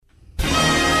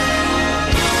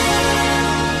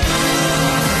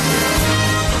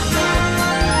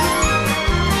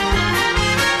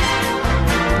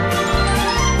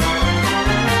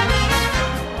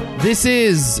This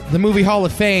is the Movie Hall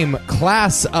of Fame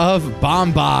Class of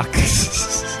Baumbach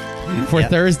for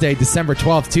Thursday, December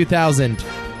 12th,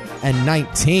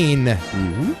 2019.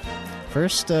 Mm-hmm.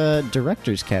 First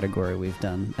director's category we've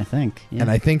done, I think. Yeah. And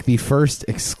I think the first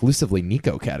exclusively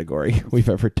Nico category we've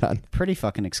ever done. Pretty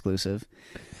fucking exclusive.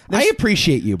 I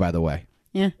appreciate you, by the way.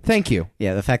 Yeah. Thank you.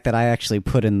 Yeah, the fact that I actually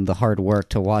put in the hard work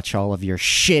to watch all of your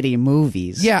shitty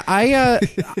movies. Yeah,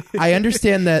 I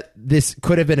understand that this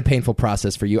could have been a painful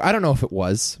process for you. I don't know if it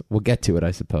was. We'll get to it,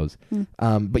 I suppose.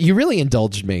 But you really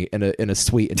indulged me in a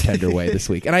sweet and tender way this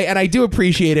week. And I do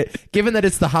appreciate it. Given that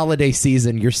it's the holiday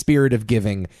season, your spirit of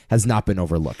giving has not been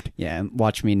overlooked. Yeah, and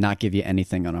watch me not give you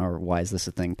anything on our Why Is This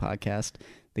a Thing podcast.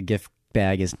 The gift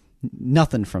bag is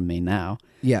nothing from me now.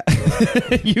 Yeah.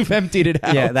 You've emptied it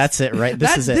out. Yeah, that's it, right?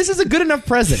 This is it. This is a good enough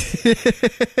present.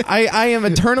 I am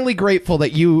eternally grateful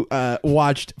that you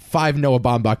watched 5 Noah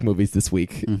Baumbach movies this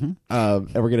week. Mm-hmm.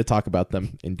 And we're going to talk about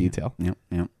them in detail. Yep.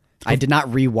 I did not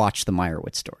rewatch the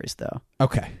Meyerowitz stories, though.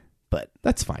 Okay. But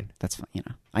that's fine. That's fine.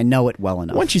 I know it well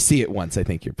enough. Once you see it once, I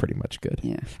think you're pretty much good.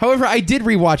 Yeah. However, I did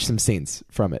rewatch some scenes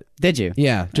from it. Did you?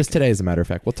 Yeah, just today, as a matter of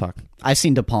fact. We'll talk. I've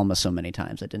seen De Palma so many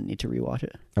times, I didn't need to rewatch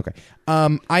it. Okay.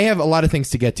 I have a lot of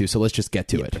things to get to, so let's just get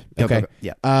to it. Okay. Go.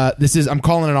 Yeah. I'm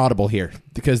calling an audible here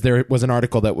because there was an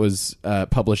article that was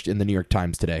published in the New York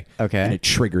Times today. Okay. And it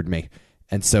triggered me,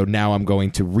 and so now I'm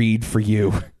going to read for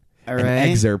you an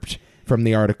excerpt from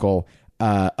the article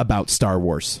about Star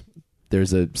Wars.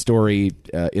 There's a story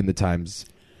in the Times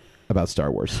about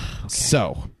Star Wars. Okay.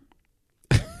 So,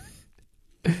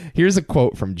 here's a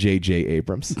quote from J.J.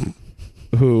 Abrams,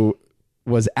 who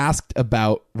was asked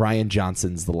about Rian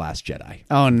Johnson's The Last Jedi.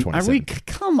 Oh, are we?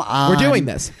 Come on. We're doing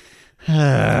this.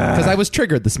 Because I was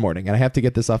triggered this morning, and I have to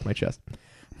get this off my chest.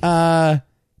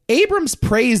 Abrams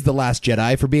praised The Last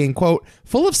Jedi for being, quote,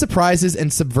 full of surprises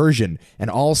and subversion and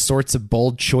all sorts of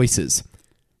bold choices.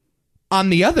 On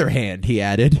the other hand, he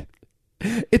added,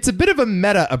 it's a bit of a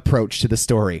meta approach to the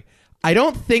story. I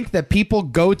don't think that people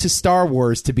go to Star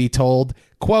Wars to be told,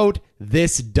 quote,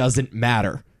 this doesn't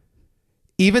matter.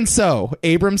 Even so,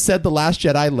 Abrams said The Last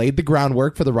Jedi laid the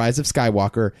groundwork for the rise of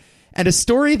Skywalker, and a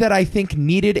story that I think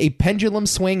needed a pendulum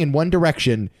swing in one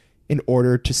direction in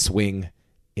order to swing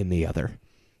in the other.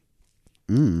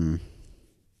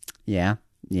 Yeah.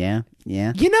 You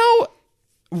know,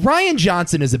 Rian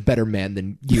Johnson is a better man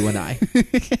than you and I.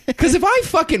 Because if I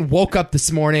fucking woke up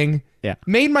this morning,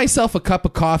 made myself a cup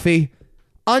of coffee,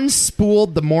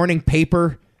 unspooled the morning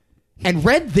paper, and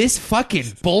read this fucking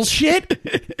bullshit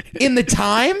in the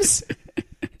Times,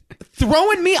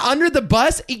 throwing me under the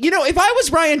bus, if I was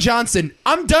Rian Johnson,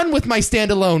 I'm done with my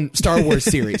standalone Star Wars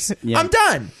series. Yeah. I'm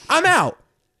done. I'm out.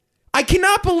 I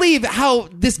cannot believe how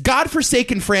this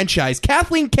godforsaken franchise,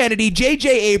 Kathleen Kennedy,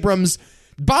 J.J. Abrams,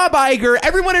 Bob Iger,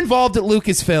 everyone involved at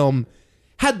Lucasfilm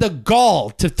had the gall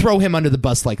to throw him under the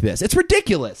bus like this. It's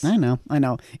ridiculous. I know.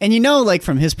 And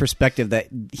from his perspective that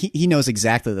he knows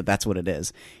exactly that that's what it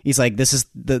is. He's like, this is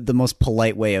the most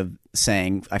polite way of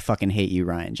saying, I fucking hate you,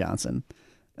 Rian Johnson,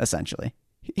 essentially.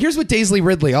 Here's what Daisley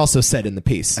Ridley also said in the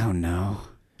piece. Oh, no.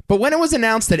 But when it was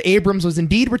announced that Abrams was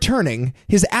indeed returning,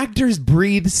 his actors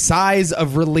breathed sighs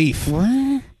of relief.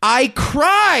 What? I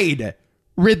cried,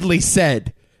 Ridley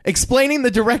said, explaining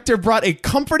the director brought a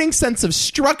comforting sense of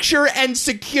structure and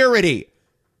security.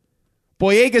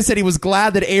 Boyega said he was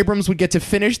glad that Abrams would get to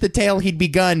finish the tale he'd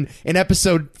begun in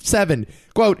episode 7.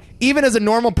 Quote, even as a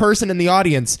normal person in the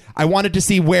audience, I wanted to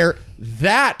see where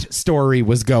that story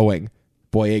was going,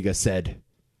 Boyega said.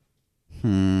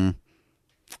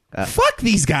 Fuck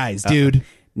these guys, dude.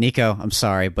 Nico, I'm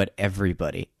sorry, but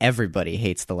everybody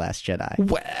hates The Last Jedi.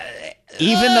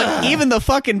 Even the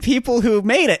fucking people who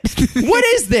made it. What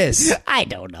is this? I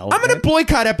don't know. I'm going to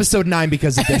boycott episode 9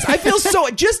 because of this. I feel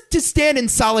just to stand in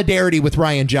solidarity with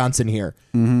Rian Johnson here,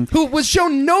 who was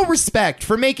shown no respect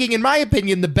for making, in my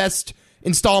opinion, the best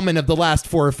installment of the last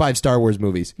 4 or 5 Star Wars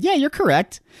movies. Yeah, you're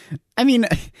correct. I mean,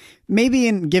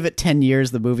 maybe give it 10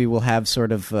 years, the movie will have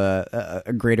sort of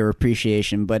a greater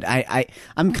appreciation. But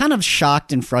I'm kind of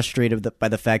shocked and frustrated by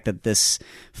the fact that this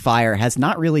fire has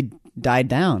not really died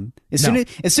down. As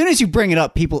soon as you bring it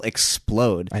up, people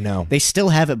explode. I know. They still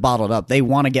have it bottled up. They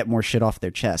want to get more shit off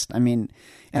their chest. I mean...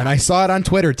 And I saw it on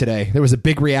Twitter today. There was a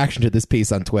big reaction to this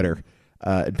piece on Twitter.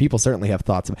 And people certainly have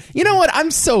thoughts about it. You know what?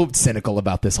 I'm so cynical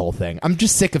about this whole thing. I'm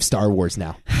just sick of Star Wars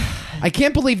now. I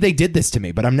can't believe they did this to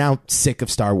me, but I'm now sick of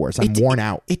Star Wars. I'm worn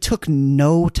out. It took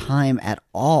no time at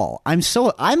all.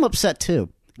 I'm upset too.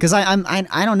 Because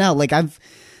I don't know. Like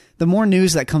the more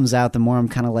news that comes out, the more I'm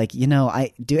kind of like,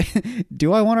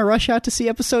 do I want to rush out to see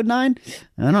episode 9?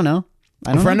 I don't know.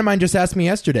 A friend of mine just asked me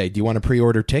yesterday, do you want to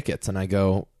pre-order tickets? And I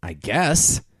go, I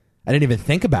guess. I didn't even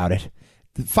think about it.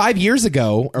 5 years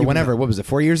ago, or whenever, what was it,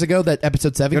 4 years ago that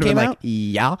episode 7 came out?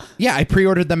 Yeah. Yeah, I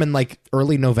pre-ordered them in like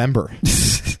early November.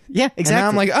 Yeah, exactly. And now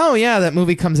I'm like, oh yeah, that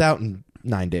movie comes out in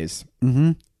 9 days.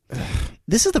 Mm-hmm.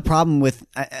 This is the problem with,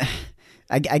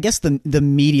 I guess the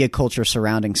media culture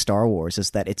surrounding Star Wars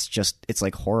is that it's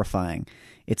like horrifying.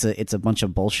 It's a bunch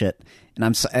of bullshit,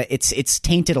 and it's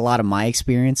tainted a lot of my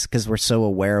experience because we're so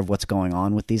aware of what's going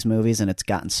on with these movies, and it's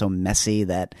gotten so messy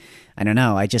that I don't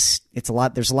know. It's a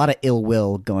lot. There's a lot of ill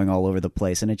will going all over the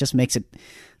place, and it just makes it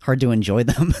hard to enjoy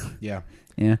them. Yeah,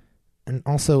 yeah, and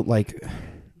also like,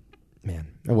 man,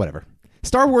 whatever.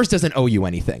 Star Wars doesn't owe you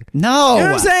anything. No, you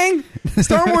know what I'm saying?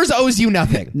 Star Wars owes you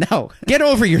nothing. No, get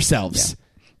over yourselves. Yeah.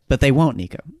 But they won't,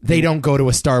 Nico. They don't go to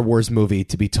a Star Wars movie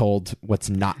to be told what's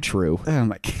not true. Oh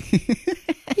my God.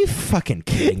 Are you fucking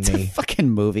kidding It's me? a fucking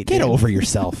movie. Get dude. over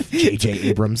yourself, J.J.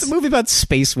 Abrams. It's a movie about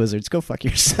space wizards. Go fuck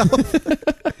yourself.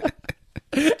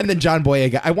 And then John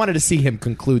Boyega, I wanted to see him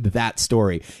conclude that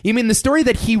story. You mean the story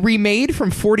that he remade from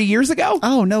 40 years ago?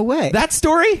 Oh, no way. That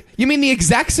story? You mean the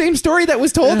exact same story that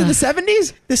was told in the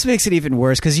 70s? This makes it even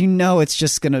worse because you know it's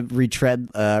just going to retread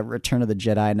Return of the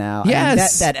Jedi now.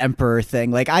 Yes. I mean, that Emperor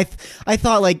thing. Like I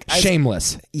thought like...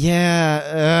 Shameless.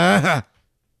 Yeah.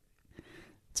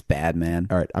 It's bad, man.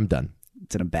 All right, I'm done.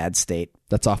 It's in a bad state.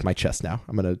 That's off my chest now.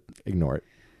 I'm going to ignore it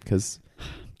because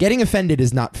getting offended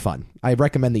is not fun. I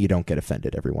recommend that you don't get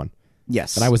offended, everyone.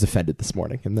 Yes. And I was offended this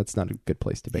morning, and that's not a good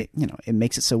place to be. It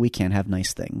makes it so we can't have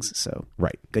nice things. So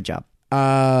right. Good job.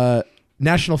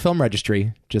 National Film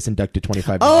Registry just inducted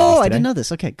 25 Oh, today. I didn't know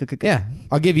this. Okay, good. Yeah,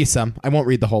 I'll give you some. I won't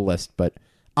read the whole list, but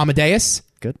Amadeus.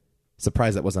 Good.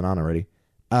 Surprised that wasn't on already.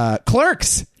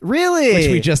 Clerks. Really?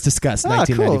 Which we just discussed,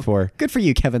 1994. Cool. Good for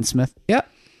you, Kevin Smith. Yep.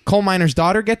 Coal Miner's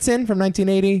Daughter gets in from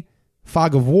 1980.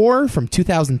 Fog of War from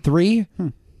 2003.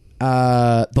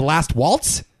 The Last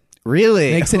Waltz.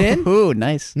 Really? Makes it in. Ooh,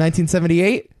 nice.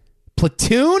 1978.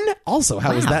 Platoon. Also,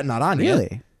 how is that not on really?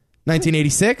 yet?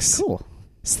 1986. Cool.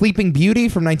 Sleeping Beauty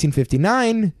from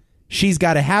 1959. She's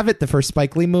Gotta Have It, the first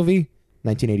Spike Lee movie,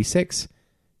 1986.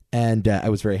 And I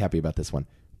was very happy about this one.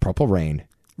 Purple Rain.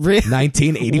 Really?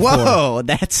 1984. Whoa,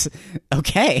 that's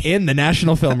okay. In the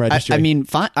National Film Registry. I mean,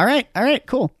 fine. All right,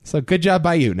 cool. So good job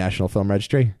by you, National Film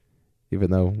Registry. Even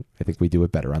though I think we do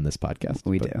it better on this podcast.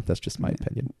 We do. That's just my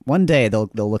opinion. One day they'll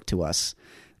look to us.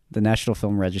 The National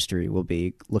Film Registry will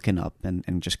be looking up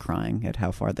and just crying at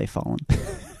how far they've fallen.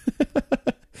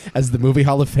 As the Movie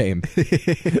Hall of Fame.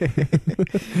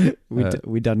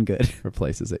 we done good.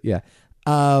 Replaces it, yeah.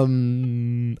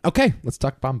 Okay, let's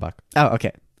talk Baumbach. Oh,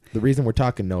 okay. The reason we're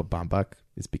talking Noah Baumbach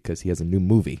is because he has a new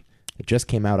movie. It just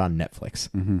came out on Netflix.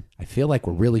 Mm-hmm. I feel like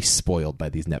we're really spoiled by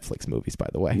these Netflix movies, by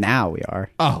the way. Now we are.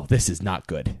 Oh, this is not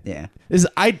good. Yeah.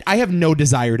 I have no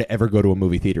desire to ever go to a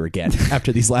movie theater again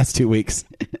after these last 2 weeks.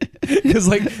 Because,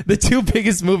 like, the two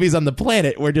biggest movies on the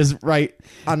planet were just right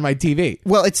on my TV.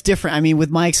 Well, it's different. I mean, with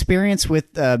my experience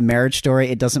with Marriage Story,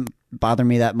 it doesn't bother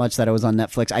me that much that it was on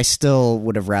Netflix. I still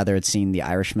would have rather had seen The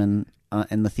Irishman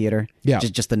in the theater. Yeah.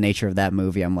 Just the nature of that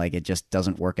movie, I'm like, it just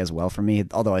doesn't work as well for me.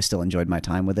 Although I still enjoyed my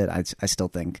time with it, I still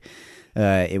think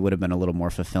it would have been a little more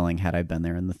fulfilling had I been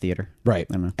there in the theater. Right.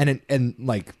 And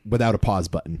like, without a pause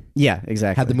button. Yeah,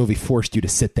 exactly. Had the movie forced you to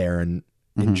sit there and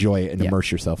enjoy it and immerse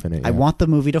yourself in it. Yeah. I want the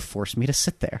movie to force me to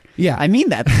sit there. Yeah. I mean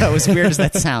that, though, as weird as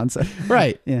that sounds.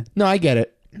 Right. Yeah. No, I get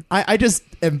it. I just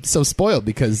am so spoiled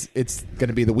because it's going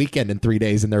to be the weekend in 3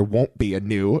 days and there won't be a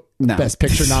new Best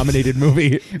Picture nominated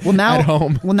movie at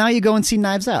home. Well, now you go and see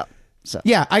Knives Out. So.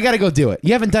 Yeah, I got to go do it.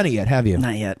 You haven't done it yet, have you?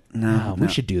 Not yet. No. We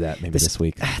should do that maybe this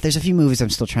week. There's a few movies I'm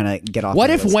still trying to get off. What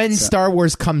if when Star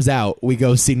Wars comes out, we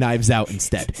go see Knives Out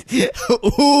instead?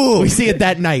 Ooh, we see it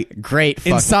that night. Great.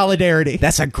 In solidarity.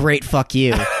 That's a great fuck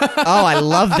you. Oh, I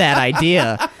love that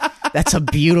idea. That's a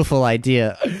beautiful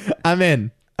idea. I'm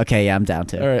in. Okay, yeah, I'm down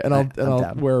to. All right, and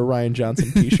I'll wear a Ryan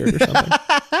Johnson t-shirt or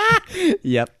something.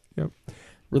 Yep.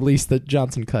 Release the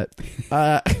Johnson cut.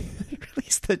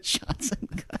 Release the Johnson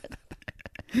cut.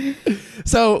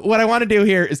 So what I want to do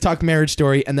here is talk Marriage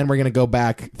Story, and then we're going to go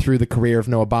back through the career of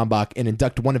Noah Baumbach and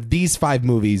induct one of these 5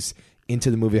 movies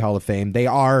into the Movie Hall of Fame. They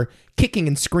are Kicking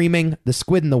and Screaming, The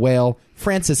Squid and the Whale,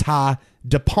 Frances Ha,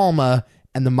 De Palma,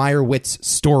 and the Meyerowitz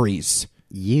Stories.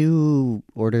 You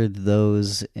ordered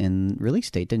those in release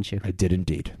date, didn't you? I did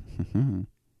indeed. Mm-hmm.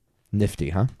 Nifty,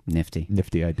 huh? Nifty.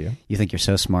 Nifty idea. You think you're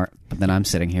so smart, but then I'm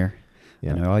sitting here.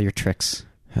 Yeah. I know all your tricks.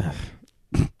 I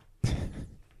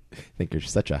think you're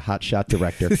such a hotshot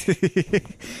director.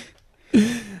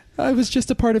 I was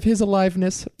just a part of his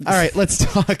aliveness. All right, let's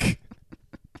talk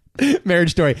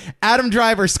Marriage Story. Adam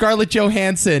Driver, Scarlett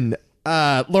Johansson,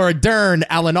 Laura Dern,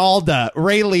 Alan Alda,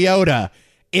 Ray Liotta.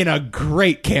 in a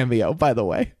great cameo, by the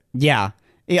way. Yeah.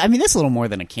 I mean, that's a little more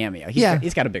than a cameo.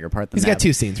 He's got a bigger part than that. He's got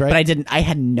 2 scenes, right? But I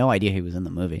had no idea he was in the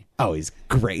movie. Oh, he's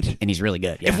great. And he's really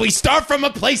good. Yeah. If we start from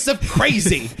a place of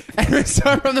crazy and we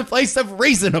start from the place of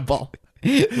reasonable.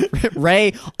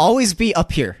 Ray, always be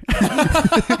up here.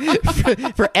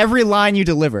 For every line you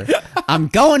deliver. I'm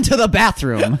going to the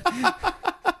bathroom.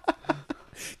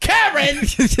 Karen!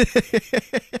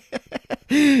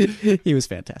 He was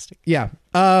fantastic. Yeah.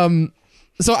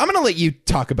 So I'm going to let you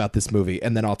talk about this movie,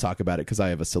 and then I'll talk about it because I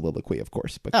have a soliloquy, of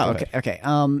course. But okay.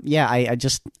 Yeah,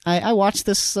 I watched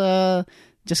this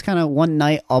just kind of one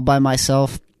night all by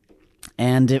myself,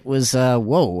 and it was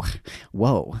whoa.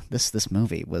 This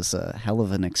movie was a hell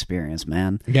of an experience,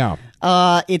 man. Yeah.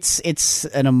 It's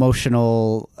an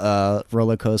emotional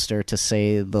roller coaster, to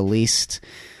say the least.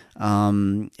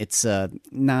 It's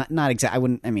not exact.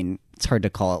 I mean, it's hard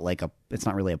to call it it's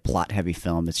not really a plot heavy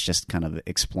film. It's just kind of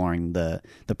exploring the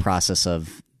process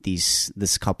of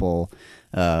this couple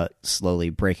slowly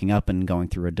breaking up and going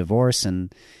through a divorce,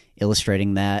 and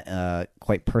illustrating that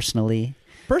quite personally,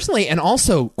 and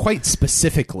also quite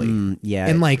specifically. Yeah,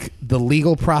 in the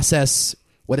legal process,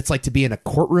 what it's like to be in a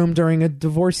courtroom during a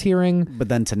divorce hearing, but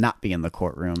then to not be in the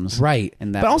courtrooms, right?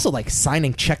 And but also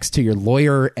signing checks to your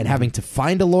lawyer and having to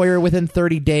find a lawyer within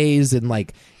 30 days, and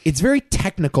it's very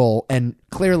technical, and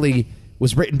clearly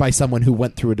was written by someone who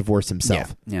went through a divorce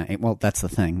himself. Yeah. Well, that's the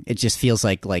thing. It just feels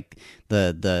like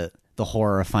the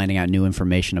horror of finding out new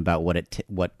information about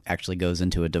what actually goes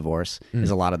into a divorce is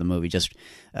a lot of the movie. Just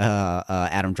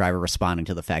Adam Driver responding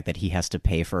to the fact that he has to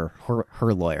pay for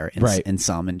her lawyer in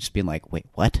some, and just being like, wait,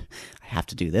 what? I have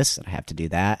to do this and I have to do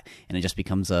that, and it just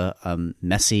becomes a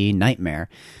messy nightmare.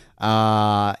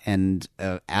 And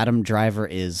Adam Driver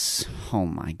is, oh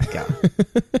my god.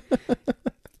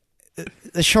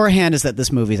 The shorthand is that this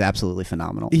movie is absolutely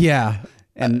phenomenal. Yeah.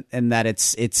 And that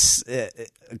it's a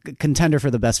contender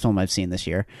for the best film I've seen this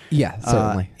year. Yeah,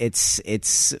 certainly.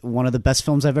 It's one of the best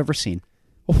films I've ever seen.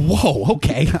 Whoa,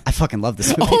 okay. I fucking love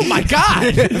this movie. Oh my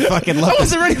god. I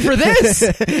wasn't ready for this.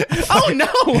 Oh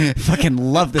no. Fucking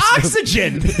love this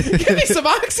oxygen. movie. Give me some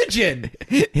oxygen.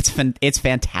 It's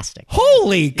fantastic.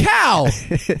 Holy cow.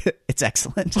 It's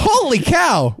excellent. Holy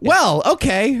cow. Well,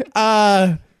 okay.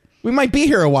 We might be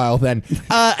here a while then.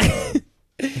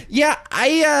 Yeah,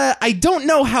 I don't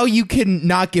know how you can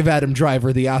not give Adam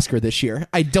Driver the Oscar this year.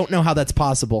 I don't know how that's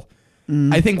possible.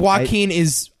 I think Joaquin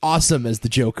is awesome as the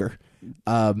Joker.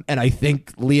 And I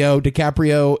think Leo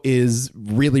DiCaprio is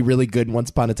really, really good in Once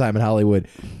Upon a Time in Hollywood.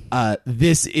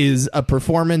 This is a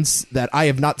performance that I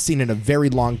have not seen in a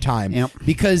very long time,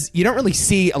 because you don't really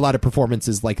see a lot of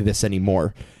performances like this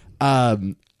anymore.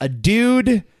 A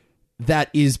dude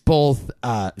that is both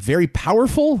very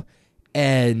powerful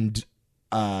and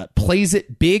plays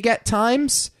it big at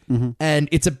times, and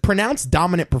it's a pronounced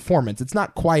dominant performance. It's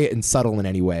not quiet and subtle in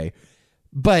any way,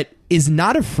 but is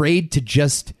not afraid to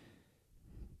just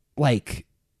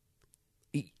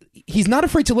he's not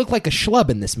afraid to look like a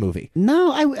schlub in this movie.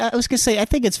 No, I was gonna say I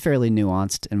think it's fairly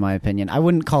nuanced in my opinion. I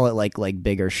wouldn't call it like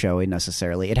big or showy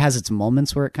necessarily. It has its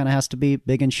moments where it kind of has to be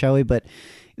big and showy, but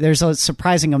there's a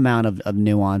surprising amount of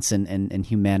nuance and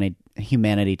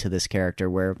humanity to this character,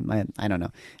 where I don't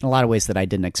know, in a lot of ways that I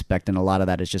didn't expect, and a lot of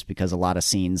that is just because a lot of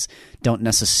scenes don't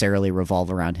necessarily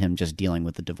revolve around him just dealing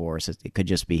with the divorce. It could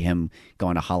just be him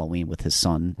going to Halloween with his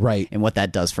son, right? And what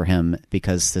that does for him,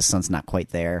 because his son's not quite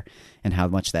there, and how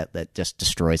much that just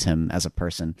destroys him as a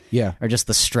person. Yeah, or just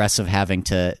the stress of having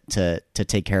to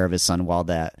take care of his son while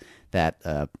that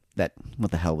what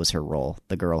the hell was her role?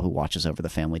 The girl who watches over the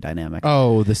family dynamic.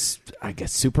 Oh, this, I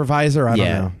guess, supervisor? I don't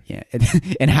know. Yeah.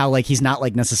 And how he's not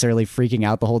necessarily freaking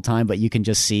out the whole time, but you can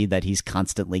just see that he's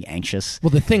constantly anxious.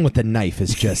 Well, the thing with the knife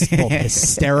is just both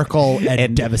hysterical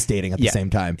and devastating at the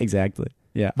same time. Exactly.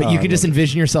 Yeah. But you can just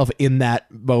envision yourself in that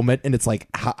moment, and it's like,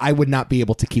 I would not be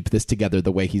able to keep this together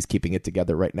the way he's keeping it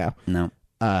together right now. No.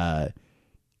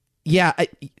 Yeah.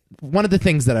 One of the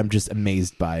things that I'm just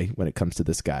amazed by when it comes to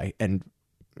this guy, and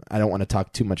I don't want to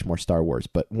talk too much more Star Wars,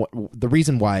 but the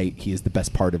reason why he is the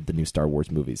best part of the new Star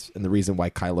Wars movies, and the reason why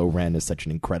Kylo Ren is such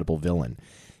an incredible villain,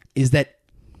 is that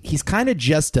he's kind of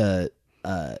just a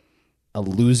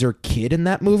loser kid in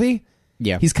that movie.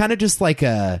 Yeah. He's kind of just like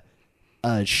a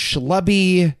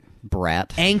schlubby brat,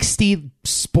 angsty,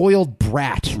 spoiled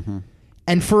brat. Mm-hmm.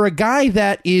 And for a guy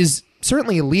that is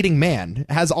certainly a leading man,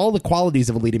 has all the qualities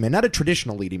of a leading man, not a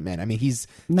traditional leading man. I mean, he's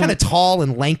kind of tall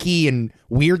and lanky and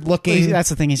weird looking. Well, that's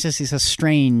the thing. He's a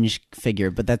strange figure,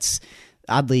 but that's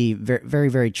oddly very, very,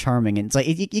 very charming. And it's like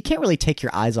you can't really take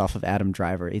your eyes off of Adam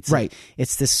Driver. It's right.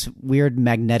 It's this weird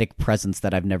magnetic presence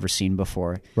that I've never seen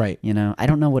before. Right. You know, I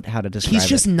don't know how to describe it. He's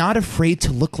just not afraid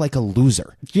to look like a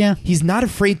loser. Yeah. He's not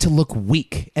afraid to look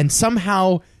weak, and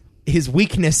somehow his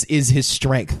weakness is his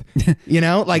strength. You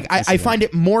know, like I find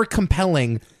it more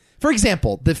compelling. For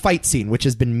example, the fight scene, which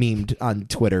has been memed on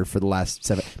Twitter for the last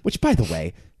 7, which, by the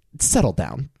way, settle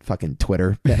down, fucking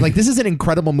Twitter. Like, this is an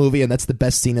incredible movie, and that's the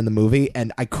best scene in the movie,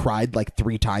 and I cried like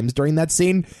 3 times during that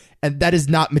scene, and that is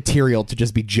not material to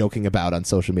just be joking about on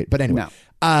social media. But anyway,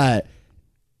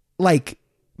 like,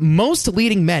 most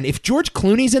leading men, if George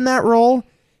Clooney's in that role,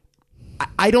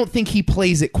 I don't think he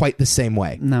plays it quite the same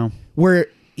way. No. Where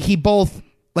he both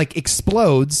like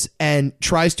explodes and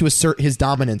tries to assert his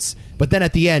dominance, but then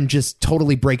at the end just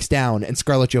totally breaks down, and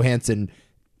Scarlett Johansson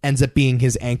ends up being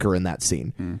his anchor in that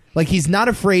scene. Like, he's not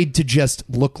afraid to just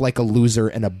look like a loser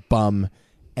and a bum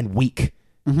and weak.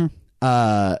 And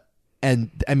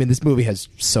I mean, this movie has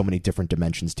so many different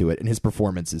dimensions to it, and his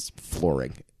performance is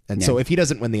flooring. And so if he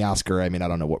doesn't win the Oscar, I mean, I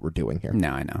don't know what we're doing here. No,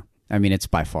 I know. I mean, it's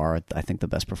by far, I think, the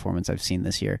best performance I've seen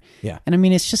this year. Yeah. And I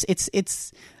mean, it's just,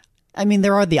 it's I mean,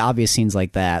 there are the obvious scenes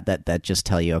like that just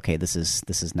tell you, okay, this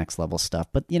is next level stuff.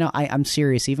 But, you know, I'm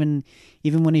serious. Even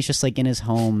when he's just like in his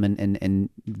home and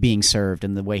being served,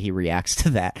 and the way he reacts to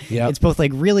that, it's both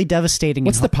like really devastating.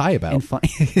 What's the pie about? And funny.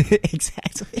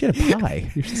 Exactly. You had a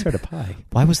pie. You just had a pie.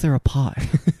 Why was there a pie?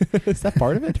 Is that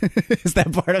part of it? Is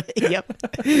that part of it?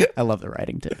 Yep. I love the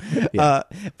writing too. Yeah.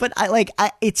 But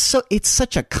it's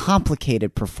such a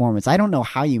complicated performance. I don't know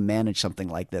how you manage something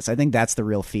like this. I think that's the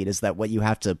real feat, is that what you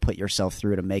have to put yourself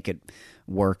through to make it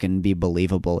work and be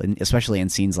believable, and especially in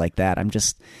scenes like that.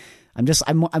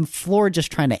 I'm floored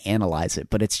just trying to analyze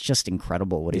it, but it's just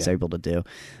incredible what he's able to do.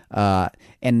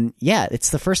 And yeah,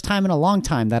 it's the first time in a long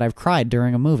time that I've cried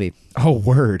during a movie. Oh,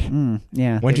 word.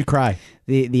 Yeah. When'd you cry?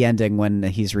 The ending, when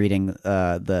he's reading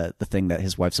the thing that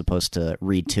his wife's supposed to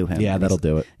read to him. Yeah, that'll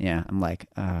do it. Yeah, I'm like,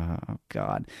 oh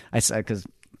God. Because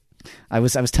I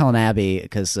was telling Abby,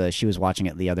 because she was watching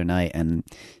it the other night, and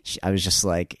I was just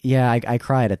like, yeah, I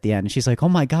cried at the end. And she's like, oh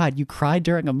my God, you cried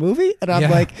during a movie? And I'm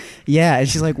like, yeah. And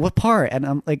she's like, what part? And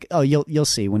I'm like, oh, you'll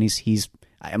see when he's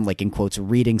I'm like, in quotes,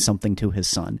 reading something to his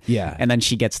son. Yeah. And then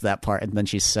she gets to that part, and then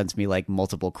she sends me like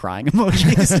multiple crying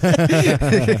emojis.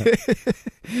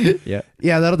 Yeah.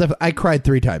 Yeah, that'll definitely. I cried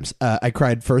 3 times. I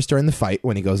cried first during the fight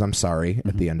when he goes, I'm sorry,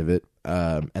 at the end of it.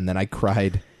 And then I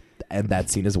cried and that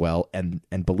scene as well, and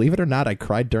believe it or not, I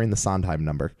cried during the Sondheim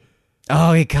number. Oh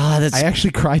my God, I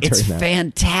actually cried during that. It's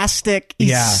fantastic.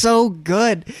 He's so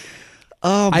good.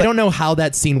 Oh, I don't know how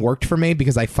that scene worked for me,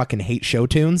 because I fucking hate show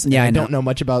tunes. Yeah, I don't know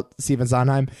much about Stephen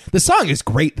Sondheim. The song is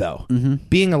great though.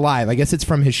 Being Alive, I guess it's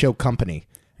from his show Company.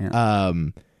 Yeah.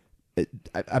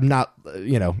 I'm not,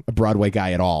 a Broadway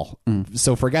guy at all.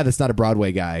 So for a guy that's not a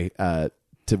Broadway guy,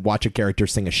 to watch a character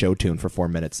sing a show tune for 4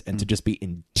 minutes and to just be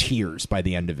in tears by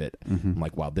the end of it, I'm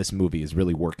like, wow, this movie is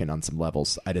really working on some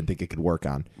levels I didn't think it could work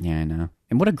on. Yeah, I know.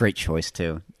 And what a great choice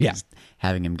too. Yeah. Just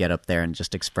having him get up there and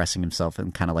just expressing himself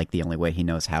in kind of like the only way he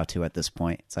knows how to at this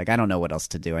point. It's like, I don't know what else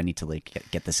to do. I need to like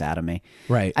get this out of me.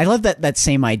 Right. I love that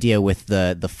same idea with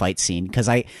the fight scene, because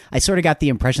I sort of got the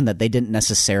impression that they didn't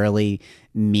necessarily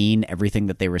mean everything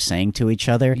that they were saying to each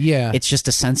other. Yeah. It's just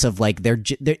a sense of like they're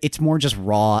it's more just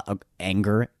raw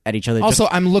anger at each other. Also,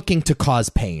 I'm looking to cause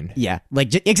pain. Yeah,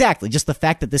 like exactly. Just the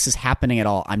fact that this is happening at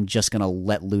all, I'm just gonna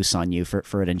let loose on you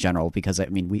for it in general, because I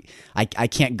mean, I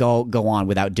can't go on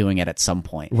without doing it at some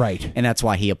point. Right. And that's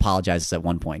why he apologizes at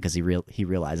one point, because he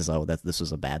realizes, oh, that this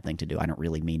was a bad thing to do. I don't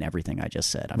really mean everything I just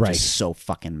said. I'm just so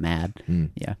fucking mad.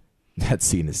 Yeah. That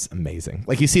scene is amazing.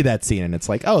 Like, you see that scene and it's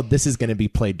like, oh, this is going to be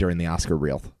played during the Oscar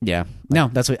reel. Yeah. No,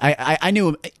 that's what I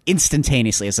knew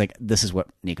instantaneously. It's like, this is what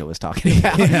Nico was talking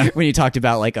about when you talked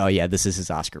about like, oh yeah, this is his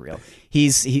Oscar reel.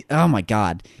 He oh my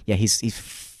God. Yeah. He's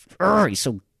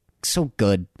so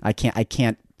good. I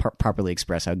can't properly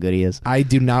express how good he is. I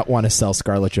do not want to sell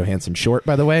Scarlett Johansson short,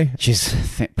 by the way. She's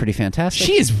pretty fantastic.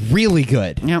 She is really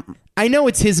good. Yep. I know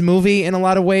it's his movie in a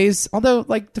lot of ways, although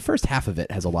like the first half of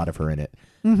it has a lot of her in it.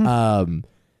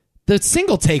 The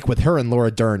single take with her and Laura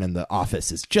Dern in The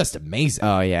Office is just amazing.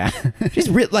 Oh yeah. She's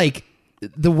like,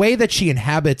 the way that she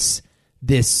inhabits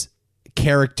this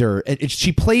character,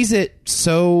 she plays it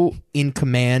so in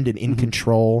command and in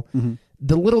control.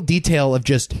 The little detail of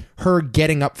just her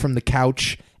getting up from the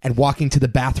couch and walking to the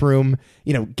bathroom,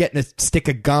 getting a stick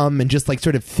of gum and just like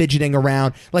sort of fidgeting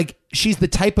around. Like, she's the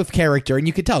type of character, and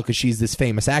you could tell because she's this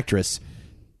famous actress,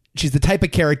 she's the type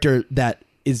of character that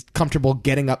is comfortable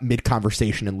getting up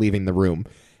mid-conversation and leaving the room.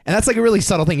 And that's like a really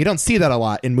subtle thing. You don't see that a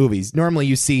lot in movies. Normally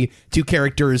you see two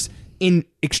characters in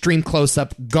extreme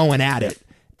close-up going at it.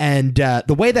 And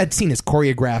the way that scene is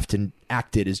choreographed and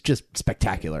acted is just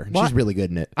spectacular. Well, she's really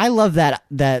good in it. I love that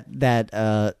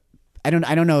I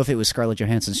don't know if it was Scarlett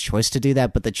Johansson's choice to do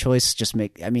that, but the choice just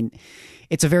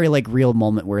it's a very like real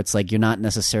moment where it's like you're not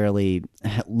necessarily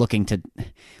looking to,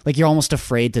 like, you're almost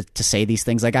afraid to say these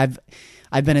things. Like I've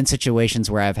been in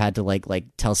situations where I've had to like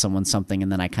tell someone something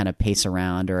and then I kind of pace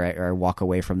around or I walk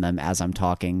away from them as I'm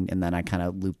talking, and then I kind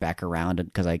of loop back around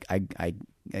because I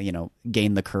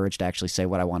gain the courage to actually say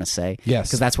what I want to say. Yes,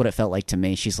 because that's what it felt like to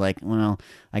me. She's like, well,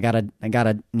 I gotta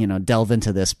delve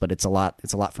into this, but it's a lot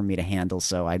for me to handle.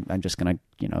 So I'm just gonna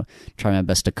try my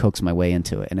best to coax my way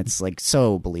into it, and it's like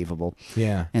so believable.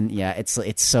 Yeah, and yeah,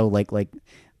 it's so like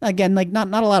again, like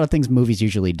not a lot of things movies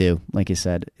usually do. Like you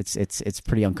said, it's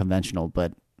pretty unconventional,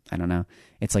 but I don't know,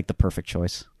 it's like the perfect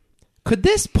choice. Could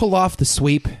this pull off the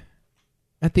sweep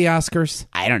at the Oscars?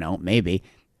 I don't know, maybe.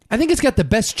 I think it's got the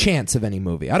best chance of any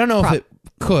movie. I don't know if it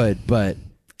could, but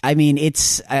I mean,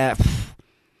 it's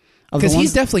because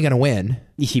he's definitely going to win.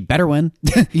 He better win.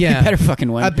 Yeah, he better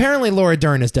fucking win. Apparently, Laura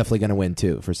Dern is definitely going to win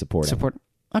too for supporting.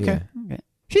 Okay. Yeah. Okay.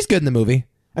 She's good in the movie.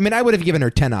 I mean, I would have given her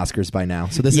 10 Oscars by now.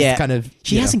 So this is kind of...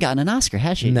 She hasn't gotten an Oscar,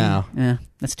 has she? No. Yeah,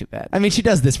 that's too bad. I mean, she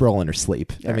does this role in her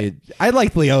sleep. I mean, I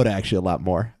liked Leota actually a lot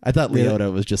more. I thought Leota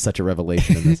was just such a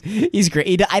revelation in this. He's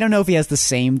great. I don't know if he has the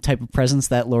same type of presence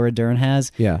that Laura Dern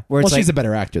has. Yeah. Where she's a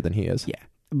better actor than he is. Yeah.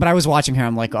 But I was watching her.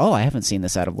 I'm like, oh, I haven't seen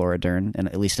this out of Laura Dern,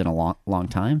 at least in a long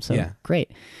time. So great.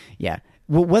 Yeah.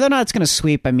 Whether or not it's going to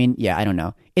sweep, I mean, yeah, I don't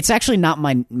know. It's actually not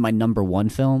my number one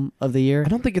film of the year. I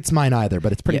don't think it's mine either,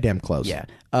 but it's pretty damn close. Yeah.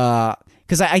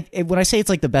 Because when I say it's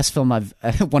like the best film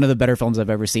one of the better films I've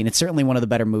ever seen, it's certainly one of the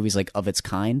better movies like of its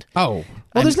kind. Oh,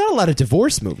 well, there's not a lot of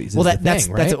divorce movies. Well, that's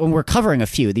when we're covering a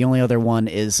few. The only other one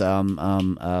is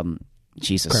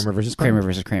Jesus, Kramer versus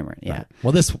Kramer. Yeah. Right.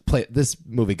 Well, this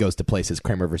movie goes to places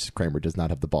Kramer versus Kramer does not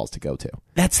have the balls to go to.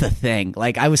 That's the thing.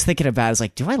 Like I was thinking about, I was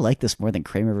like, do I like this more than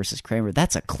Kramer versus Kramer?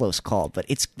 That's a close call, but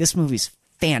this movie's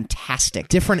fantastic.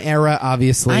 Different era,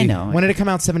 obviously. I know. When did it come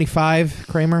out? 75,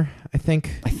 Kramer, I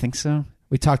think. I think so.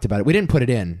 We talked about it. We didn't put it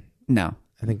in. No.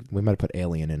 I think we might have put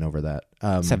Alien in over that.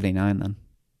 79 then.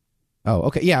 Oh,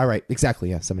 okay. Yeah, all right. Exactly.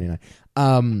 Yeah, 79.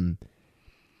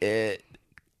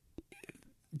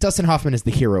 Dustin Hoffman is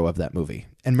the hero of that movie,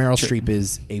 and Meryl Streep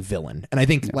is a villain. And I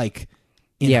think, like,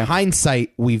 in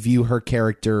hindsight, we view her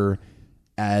character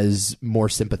as more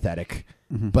sympathetic,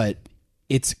 but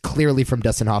it's clearly from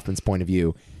Dustin Hoffman's point of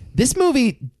view. This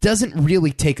movie doesn't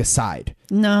really take a side.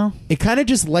 No. It kind of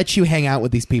just lets you hang out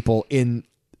with these people in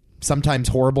sometimes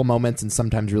horrible moments and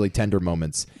sometimes really tender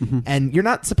moments. And you're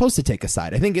not supposed to take a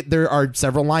side. I think there are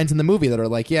several lines in the movie that are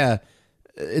like, yeah,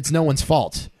 it's no one's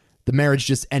fault. The marriage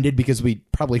just ended because we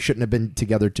probably shouldn't have been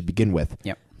together to begin with.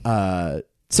 Yep.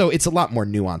 So it's a lot more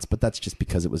nuanced, but that's just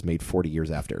because it was made 40 years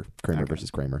after Kramer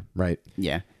versus Kramer, right?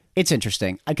 Yeah. It's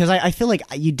interesting because I feel like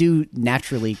you do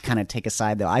naturally kind of take a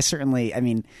side, though. It's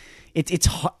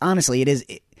honestly, it is,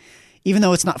 even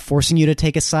though it's not forcing you to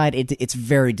take a side, it's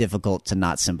very difficult to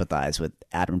not sympathize with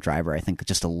Adam Driver, I think,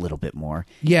 just a little bit more.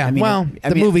 Yeah,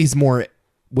 the movie's more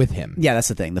with him. Yeah, that's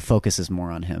the thing. The focus is more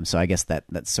on him. So I guess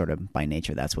that's sort of by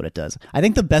nature, that's what it does. I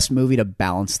think the best movie to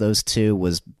balance those two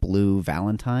was Blue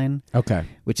Valentine. Okay.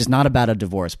 Which is not about a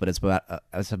divorce, but it's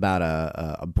about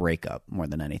a breakup more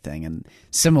than anything. And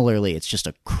similarly, it's just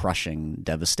a crushing,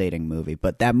 devastating movie.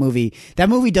 But that movie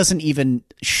doesn't even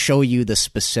show you the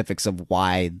specifics of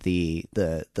why the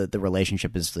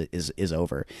relationship is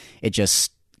over. It's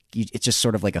just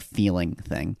sort of like a feeling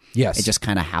thing. Yes. It just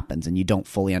kind of happens, and you don't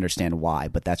fully understand why,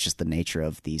 but that's just the nature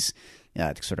of these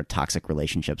sort of toxic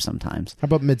relationships sometimes. How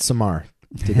about Midsommar?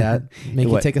 Did that make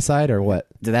you take a side, or what?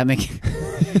 Did that make...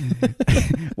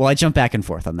 Well, I jump back and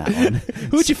forth on that one.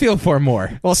 Who'd you feel for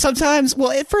more? Well, sometimes...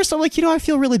 Well, at first I'm like, I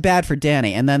feel really bad for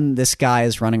Danny, and then this guy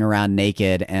is running around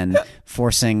naked and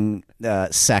forcing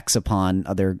sex upon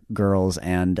other girls,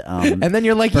 and then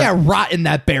you're like, rot in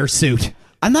that bear suit.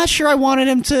 I'm not sure I wanted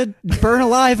him to burn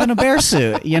alive in a bear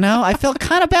suit, I felt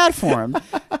kind of bad for him.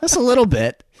 Just a little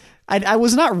bit. I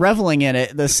was not reveling in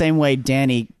it the same way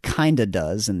Danny kind of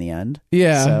does in the end.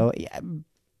 Yeah. So, yeah.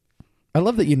 I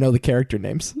love that you know the character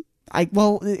names.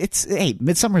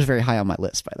 Midsummer's very high on my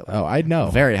list, by the way. Oh, I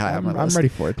know. Very high on my list. I'm ready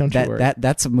for it. Don't you worry.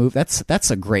 That's a move.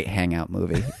 That's a great hangout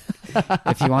movie.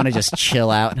 If you want to just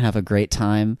chill out and have a great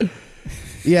time.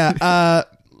 Yeah.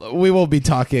 We will be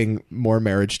talking more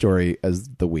Marriage Story as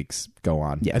the weeks go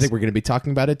on. Yes. I think we're going to be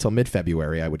talking about it till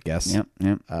mid-February, I would guess.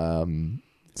 Yep.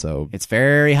 So it's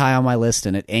very high on my list,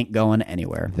 and it ain't going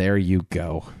anywhere. There you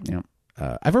go. Yep.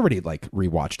 I've already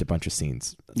rewatched a bunch of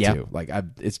scenes too.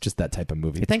 It's just that type of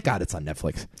movie. Thank God it's on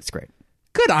Netflix. It's great.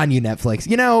 Good on you, Netflix.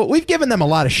 You know, we've given them a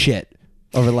lot of shit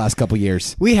over the last couple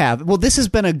years. We have. Well, this has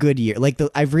been a good year. Like,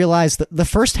 I've realized that the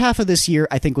first half of this year,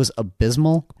 I think, was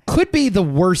abysmal. Could be the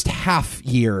worst half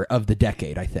year of the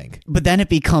decade, I think. But then it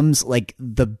becomes, like,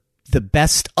 the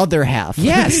best other half.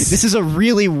 Yes. This is a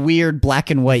really weird black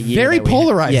and white year. Very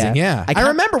polarizing, yeah. I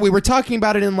remember we were talking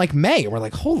about it in, like, May, and we're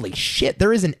like, holy shit,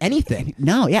 there isn't anything.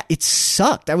 No, yeah, it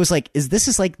sucked. I was like, this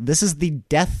is the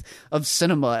death of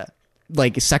cinema,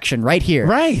 like, section right here.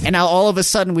 Right. And now all of a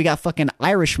sudden we got fucking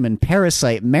Irishman,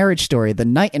 Parasite, Marriage Story, The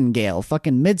Nightingale,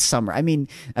 fucking Midsummer. I mean,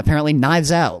 apparently Knives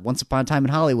Out, Once Upon a Time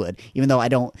in Hollywood. Even though I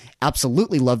don't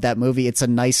absolutely love that movie, it's a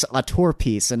nice auteur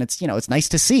piece, and it's, it's nice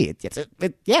to see.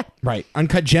 Yeah. Right.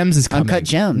 Uncut Gems is coming. Uncut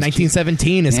Gems.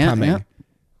 1917 is coming. Yeah.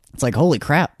 It's like, holy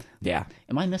crap. Yeah.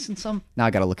 Am I missing some? Now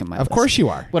I gotta look at my list. Of course you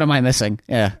are. What am I missing?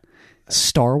 Yeah.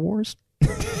 Star Wars?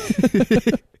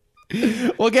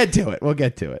 We'll get to it.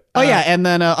 Oh, yeah, and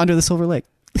then Under the Silver Lake.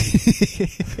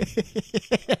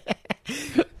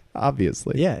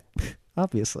 Obviously. Yeah,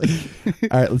 obviously.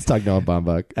 All right, let's talk Noah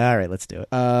Baumbach. All right, let's do it.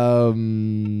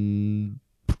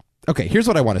 Okay, here's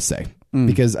what I want to say,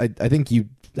 because I think you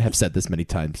have said this many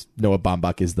times. Noah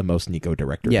Baumbach is the most Nico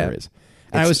director there is.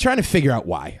 And I was trying to figure out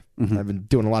why. Mm-hmm. I've been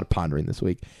doing a lot of pondering this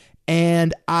week.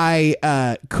 And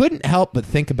I couldn't help but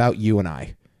think about you and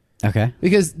I. Okay.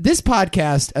 Because this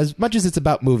podcast, as much as it's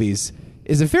about movies,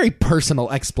 is a very personal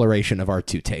exploration of our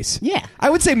two tastes. Yeah. I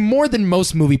would say more than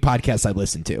most movie podcasts I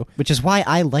listen to. Which is why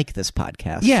I like this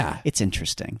podcast. Yeah. It's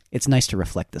interesting. It's nice to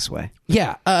reflect this way.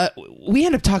 Yeah. We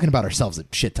end up talking about ourselves a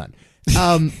shit ton.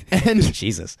 And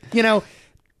Jesus. You know,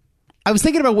 I was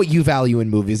thinking about what you value in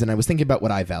movies, and I was thinking about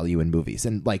what I value in movies,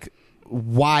 and like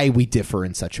why we differ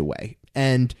in such a way.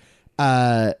 And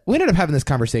we ended up having this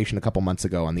conversation a couple months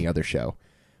ago on the other show,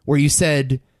 where you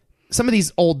said some of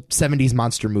these old 70s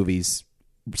monster movies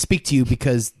speak to you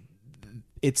because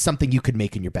it's something you could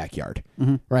make in your backyard,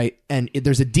 right? And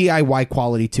there's a DIY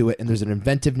quality to it, and there's an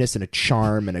inventiveness and a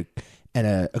charm and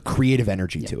a creative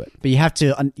energy to it. But you have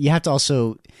to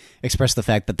also express the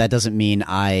fact that doesn't mean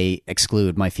I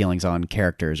exclude my feelings on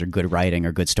characters or good writing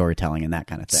or good storytelling and that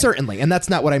kind of thing. Certainly, and that's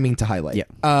not what I mean to highlight. Yeah.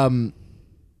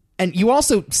 And you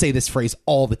also say this phrase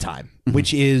all the time,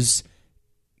 which is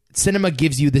cinema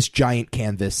gives you this giant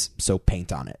canvas, so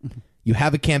paint on it. You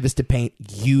have a canvas to paint,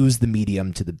 use the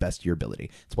medium to the best of your ability.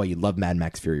 That's why you love Mad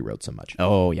Max Fury Road so much.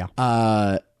 Oh, yeah.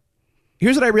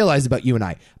 Here's what I realized about you and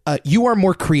I. You are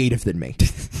more creative than me.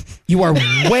 You are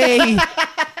way...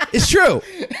 It's true.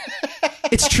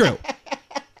 It's true.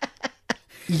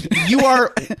 You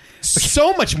are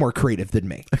so much more creative than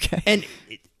me. Okay. And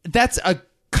that's a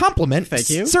compliment. Thank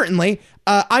you. Certainly.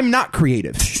 I'm not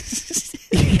creative.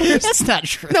 That's not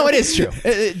true. No, it is true.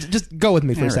 Just go with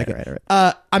me for a second. All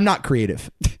right. I'm not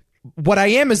creative. What I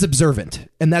am is observant,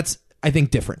 and that's, I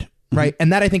think, different, right?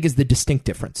 And that, I think, is the distinct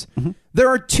difference. There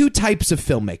are two types of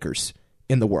filmmakers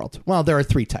in the world. Well, there are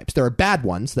three types. There are bad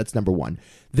ones. That's number one.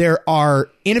 There are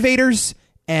innovators,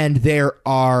 and there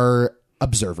are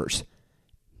observers.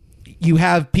 You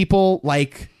have people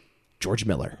like George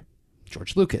Miller,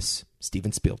 George Lucas,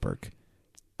 Steven Spielberg.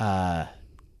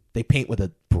 They paint with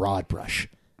a broad brush,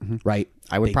 right?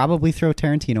 I would probably throw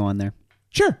Tarantino on there.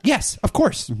 Sure. Yes, of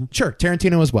course. Sure.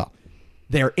 Tarantino as well.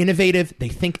 They're innovative. They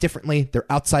think differently. They're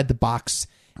outside the box,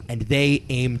 and they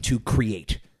aim to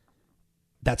create.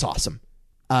 That's awesome.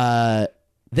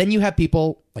 Then you have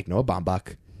people like Noah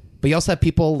Baumbach, but you also have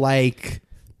people like,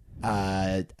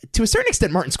 to a certain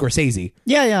extent, Martin Scorsese.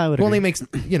 Yeah, I would who agree. only makes,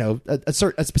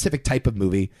 a specific type of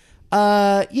movie.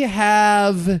 You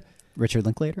have... Richard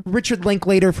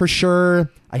Linklater for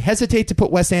sure. I hesitate to put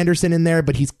Wes Anderson in there,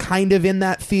 but he's kind of in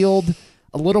that field.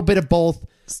 A little bit of both.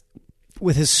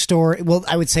 With his story, well,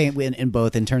 I would say in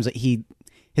both, in terms of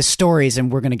his stories,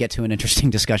 and we're going to get to an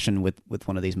interesting discussion with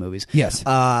one of these movies. Yes.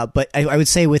 But I would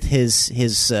say with his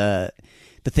the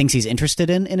things he's interested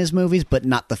in his movies, but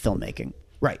not the filmmaking.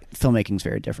 Right. Filmmaking's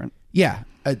very different. Yeah,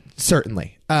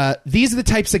 certainly. These are the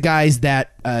types of guys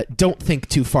that don't think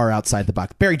too far outside the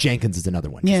box. Barry Jenkins is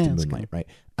another one. Yeah, just in Moonlight, right?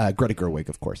 Greta Gerwig,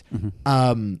 of course.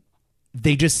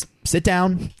 They just sit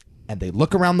down and they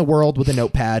look around the world with a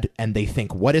notepad and they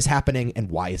think, what is happening and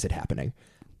why is it happening?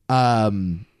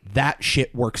 That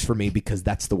shit works for me because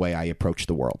that's the way I approach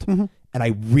the world. And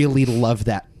I really love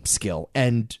that skill.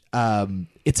 And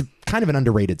it's kind of an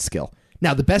underrated skill.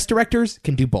 Now, the best directors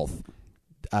can do both.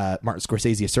 Martin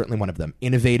Scorsese is certainly one of them.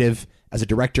 Innovative as a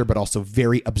director, but also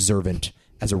very observant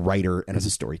as a writer and as a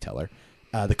storyteller.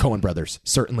 The Coen brothers,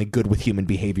 certainly good with human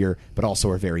behavior, but also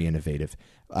are very innovative.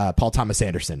 Paul Thomas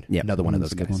Anderson, another one of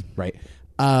those guys, right?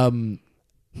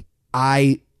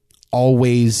 I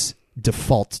always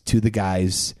default to the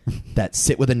guys that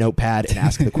sit with a notepad and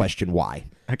ask the question why.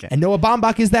 Okay. And Noah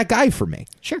Baumbach is that guy for me.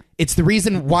 Sure. It's the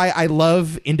reason why I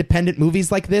love independent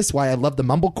movies like this, why I love the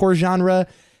mumblecore genre.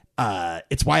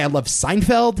 It's why I love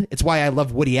Seinfeld. It's why I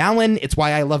love Woody Allen. It's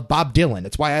why I love Bob Dylan.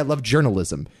 It's why I love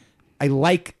journalism. I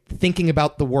like thinking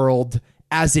about the world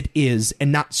as it is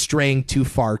and not straying too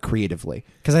far creatively.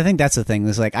 Because I think that's the thing.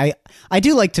 It's like I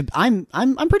do like to. I'm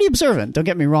pretty observant. Don't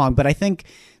get me wrong, but I think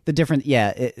the different,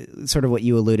 sort of what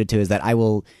you alluded to is that I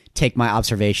will take my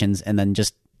observations and then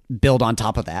just build on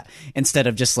top of that instead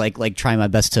of just like trying my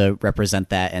best to represent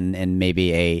that in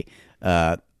maybe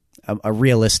a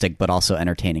realistic but also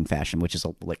entertaining fashion, which is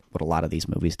like what a lot of these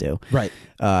movies do. Right.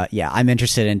 I'm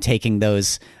interested in taking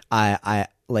those I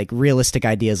like realistic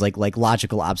ideas like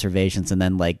logical observations and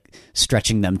then like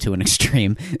stretching them to an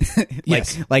extreme.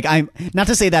 Yes. Like I'm not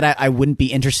to say that I wouldn't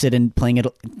be interested in playing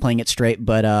it straight,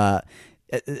 but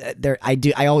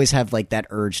I always have like that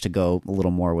urge to go a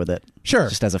little more with it. Sure.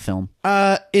 Just as a film.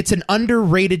 It's an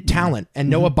underrated talent, and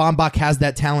Noah Baumbach has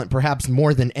that talent perhaps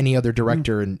more than any other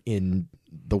director in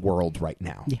the world right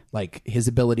now. Yeah. Like his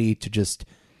ability to just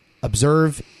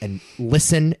observe and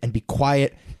listen and be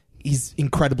quiet. He's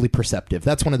incredibly perceptive.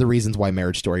 That's one of the reasons why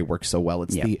Marriage Story works so well.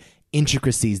 It's the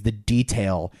intricacies, the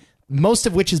detail, most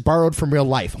of which is borrowed from real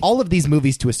life. All of these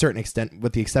movies, to a certain extent,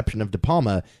 with the exception of De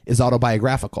Palma, is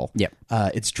autobiographical. Yep.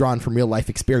 It's drawn from real life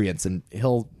experience, and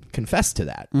he'll confess to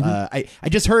that. I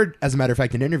just heard, as a matter of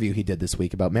fact, an interview he did this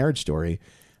week about Marriage Story,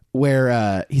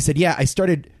 where he said, I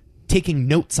started taking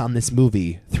notes on this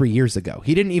movie 3 years ago.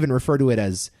 He didn't even refer to it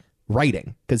as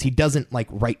writing, because he doesn't like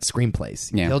write screenplays.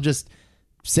 Yeah. He'll just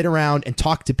sit around and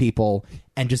talk to people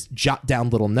and just jot down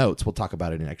little notes. We'll talk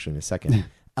about it in a second.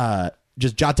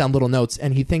 Just jot down little notes,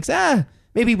 and he thinks,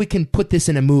 maybe we can put this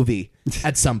in a movie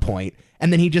at some point.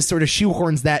 And then he just sort of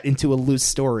shoehorns that into a loose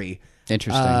story.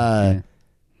 Interesting.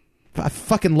 I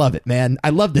fucking love it, man. I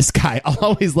love this guy. I'll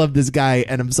always love this guy,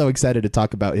 and I'm so excited to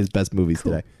talk about his best movies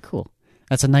today. Cool.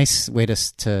 That's a nice way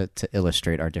to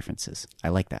illustrate our differences. I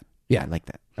like that. Yeah. I like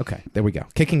that. Okay, there we go.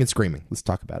 Kicking and Screaming. Let's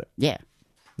talk about it. Yeah.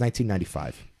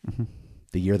 1995,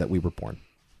 the year that we were born.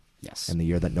 Yes. And the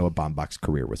year that Noah Baumbach's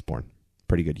career was born.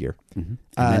 Pretty good year. And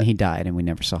then he died, and we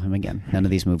never saw him again. None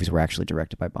of these movies were actually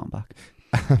directed by Baumbach.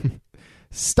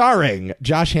 Starring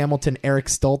Josh Hamilton, Eric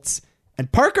Stoltz,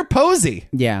 and Parker Posey.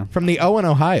 Yeah. From the Owen,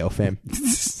 Ohio fame.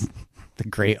 The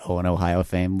great Owen, Ohio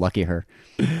fame. Lucky her.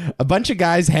 A bunch of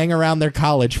guys hang around their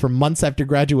college for months after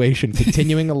graduation,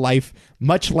 continuing a life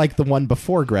much like the one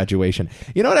before graduation.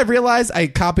 You know what I've realized? I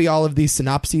copy all of these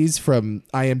synopses from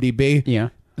IMDb. Yeah.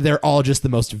 They're all just the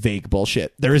most vague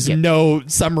bullshit. There is no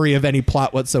summary of any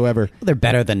plot whatsoever. They're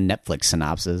better than Netflix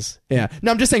synopses. Yeah.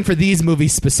 No, I'm just saying for these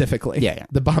movies specifically. Yeah.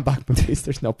 The Baumbach movies,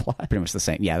 there's no plot. Pretty much the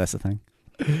same. Yeah, that's the thing.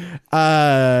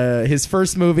 His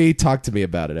first movie, talk to me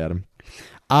about it, Adam.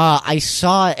 I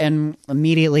saw it and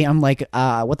immediately I'm like,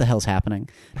 what the hell's happening?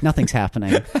 Nothing's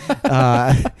happening.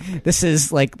 This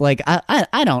is like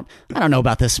I don't know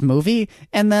about this movie.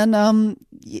 And then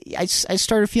I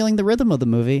started feeling the rhythm of the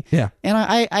movie. Yeah. And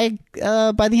I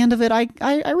by the end of it,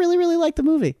 I really, really like the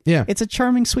movie. Yeah. It's a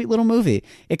charming, sweet little movie.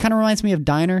 It kind of reminds me of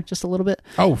Diner just a little bit.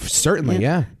 Oh, certainly,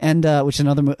 yeah. And which is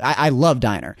another movie. I love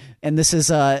Diner. And this is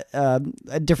a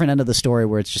different end of the story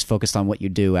where it's just focused on what you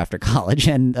do after college.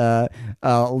 And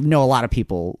know a lot of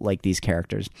people like these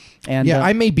characters. And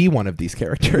I may be one of these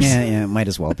characters. Yeah, might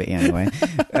as well be anyway.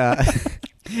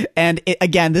 And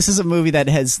again, this is a movie that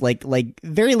has like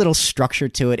very little structure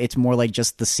to it. It's more like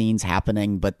just the scenes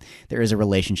happening, but there is a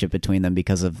relationship between them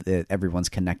because of everyone's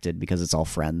connected because it's all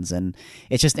friends, and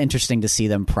it's just interesting to see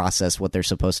them process what they're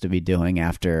supposed to be doing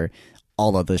after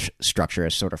all of the structure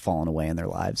has sort of fallen away in their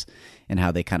lives, and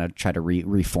how they kind of try to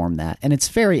reform that. And it's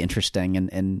very interesting.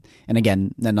 And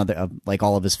again, another like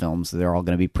all of his films, they're all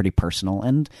going to be pretty personal.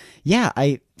 And yeah,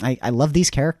 I love these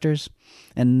characters,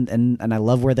 and I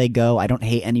love where they go. I don't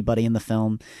hate anybody in the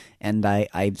film, and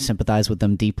I sympathize with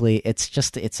them deeply. It's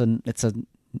just it's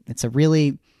a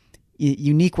really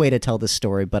unique way to tell this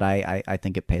story, but I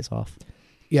think it pays off.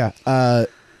 Yeah,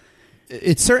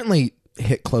 it certainly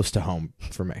hit close to home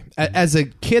for me. As a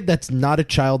kid that's not a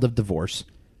child of divorce,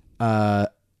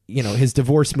 his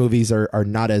divorce movies are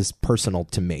not as personal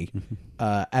to me.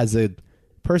 As a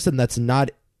person that's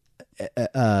not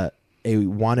a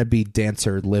wannabe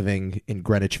dancer living in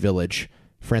Greenwich Village,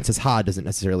 Frances Ha doesn't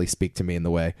necessarily speak to me in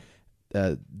the way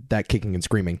that Kicking and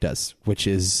Screaming does, which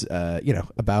is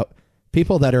about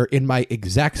people that are in my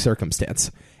exact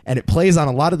circumstance. And it plays on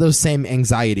a lot of those same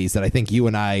anxieties that I think you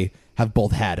and I have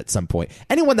both had at some point.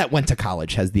 Anyone that went to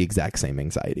college has the exact same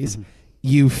anxieties.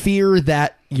 You fear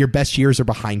that your best years are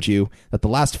behind you, that the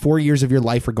last 4 years of your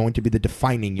life are going to be the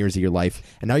defining years of your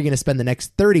life, and now you're going to spend the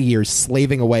next 30 years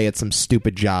slaving away at some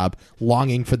stupid job,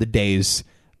 longing for the days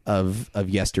of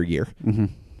yesteryear. Mm-hmm.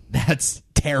 That's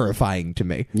terrifying to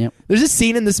me. Yep. There's a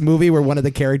scene in this movie where one of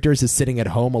the characters is sitting at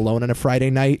home alone on a Friday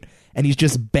night, and he's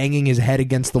just banging his head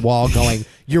against the wall going,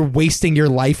 "You're wasting your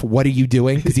life. What are you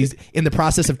doing?" Because he's in the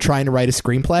process of trying to write a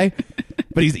screenplay.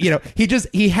 But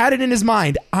he had it in his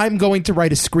mind, I'm going to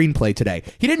write a screenplay today.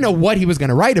 He didn't know what he was going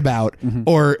to write about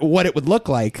or what it would look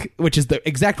like, which is the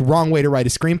exact wrong way to write a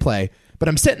screenplay. But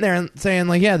I'm sitting there and saying,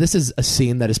 like, yeah, this is a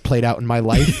scene that has played out in my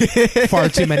life far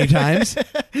too many times.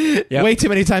 Yep. Way too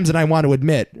many times than I want to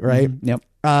admit, right? Mm-hmm.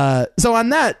 Yep. So on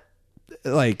that,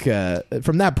 like,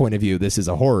 from that point of view, this is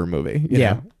a horror movie. You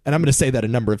know? And I'm going to say that a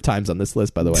number of times on this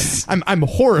list, by the way. I'm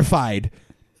horrified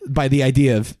by the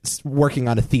idea of working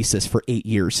on a thesis for 8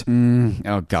 years.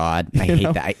 Oh, God. I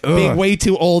hate that. Being way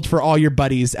too old for all your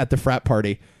buddies at the frat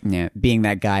party. Yeah, being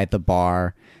that guy at the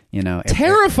bar,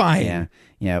 Terrifying.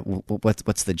 Yeah.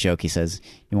 What's the joke? He says,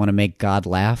 "You want to make God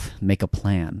laugh? Make a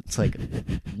plan." It's like,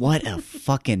 what a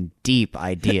fucking deep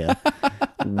idea.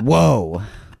 Whoa.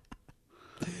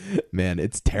 Man,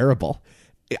 it's terrible.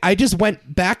 I just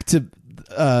went back to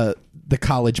the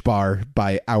college bar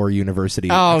by our university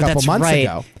a couple months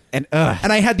ago. And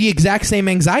I had the exact same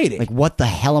anxiety. Like, what the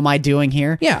hell am I doing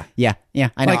here? Yeah.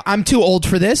 I know. Like, I'm too old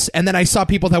for this. And then I saw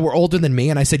people that were older than me,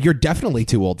 and I said, "You're definitely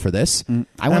too old for this."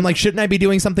 I'm like, shouldn't I be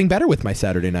doing something better with my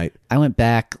Saturday night? I went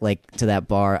back to that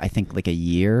bar, I think a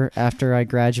year after I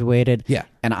graduated. Yeah.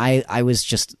 And I was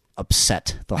just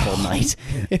upset the whole night.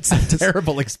 It's a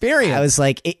terrible experience. I was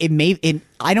like,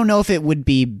 I don't know if it would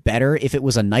be better if it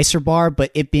was a nicer bar,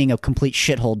 but it being a complete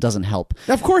shithole doesn't help.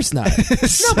 Of course not.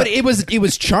 No, but it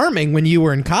was charming when you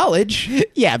were in college.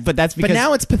 Yeah, but that's because... But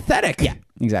now it's pathetic. Yeah,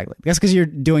 exactly. That's because you're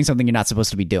doing something you're not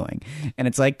supposed to be doing. And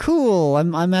it's like, cool,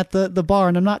 I'm at the bar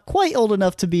and I'm not quite old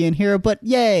enough to be in here, but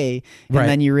yay. And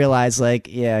then you realize, like,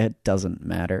 yeah, it doesn't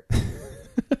matter.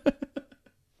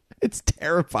 It's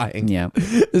terrifying. Yeah.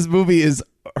 This movie is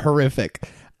horrific.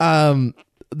 One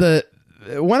of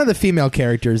the female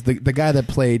characters, the guy that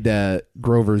played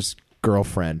Grover's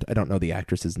girlfriend, I don't know the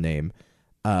actress's name.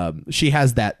 She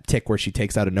has that tick where she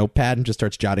takes out a notepad and just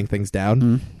starts jotting things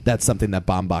down. That's something that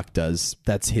Baumbach does.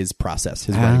 That's his process.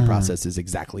 His writing process is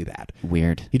exactly that.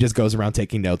 Weird. He just goes around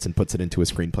taking notes and puts it into a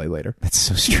screenplay later. That's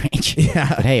so strange.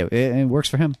 Yeah. But hey, it works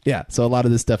for him. Yeah. So a lot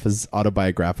of this stuff is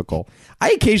autobiographical.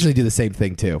 I occasionally do the same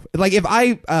thing too. Like, if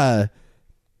I,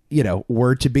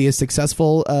 were to be a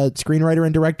successful screenwriter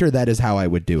and director, that is how I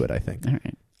would do it, I think. All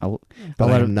right.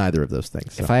 But I'm neither of those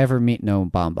things. So. If I ever meet Noah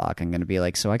Baumbach, I'm going to be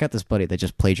like, so I got this buddy that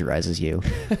just plagiarizes you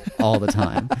all the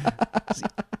time.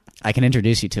 I can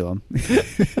introduce you to him.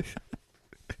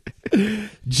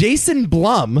 Jason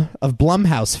Blum of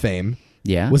Blumhouse fame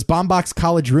was Baumbach's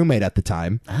college roommate at the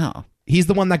time. Oh. He's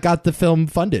the one that got the film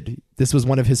funded. This was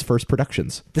one of his first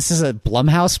productions. This is a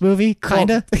Blumhouse movie,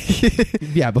 kind of?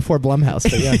 Yeah, before Blumhouse.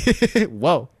 But yeah.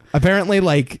 Whoa. Apparently,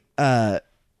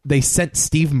 they sent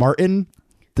Steve Martin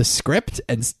the script,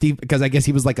 and because I guess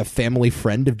he was like a family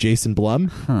friend of Jason Blum,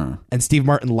 and Steve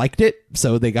Martin liked it,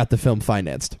 so they got the film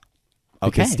financed.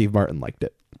 Okay. Because Steve Martin liked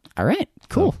it. All right,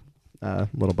 cool. So, a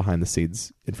little behind the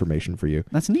scenes information for you.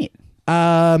 That's neat.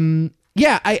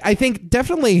 Yeah, I think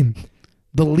definitely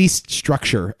the least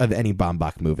structure of any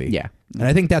Baumbach movie. Yeah. And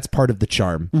I think that's part of the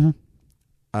charm.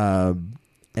 And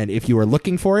if you are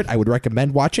looking for it, I would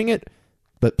recommend watching it.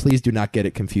 But please do not get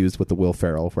it confused with the Will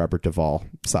Ferrell, Robert Duvall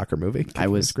soccer movie. I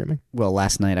was screaming. Well,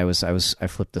 last night I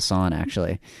flipped this on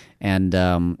actually, and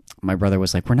my brother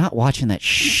was like, "We're not watching that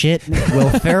shit Will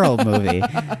Ferrell movie,"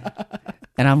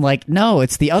 and I'm like, "No,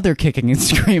 it's the other kicking and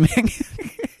screaming."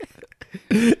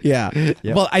 Yeah.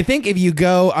 Yep. Well, I think if you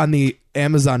go on the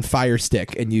Amazon Fire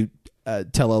Stick and you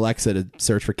tell Alexa to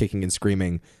search for Kicking and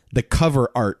Screaming, the cover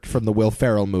art from the Will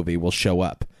Ferrell movie will show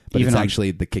up, but it's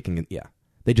actually the Kicking and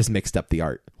They just mixed up the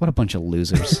art. What a bunch of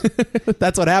losers.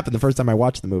 That's what happened the first time I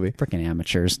watched the movie. Freaking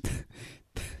amateurs.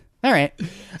 All right.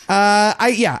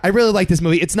 I really like this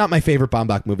movie. It's not my favorite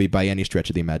Baumbach movie by any stretch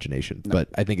of the imagination, but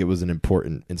I think it was an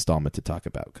important installment to talk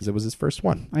about because it was his first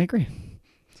one. I agree.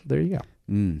 So there you go.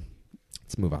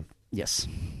 Let's move on. Yes.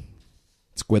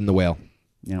 It's Squid and the Whale.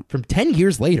 Yep. From 10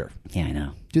 years later. Yeah, I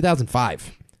know.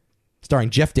 2005. Starring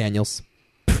Jeff Daniels.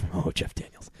 Oh, Jeff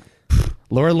Daniels.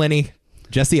 Laura Linney.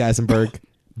 Jesse Eisenberg.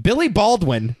 Billy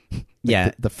Baldwin.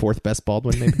 Yeah. The fourth best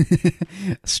Baldwin, maybe.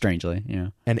 Strangely, yeah.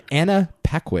 And Anna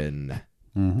Paquin.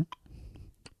 Mm-hmm.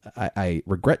 I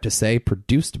regret to say,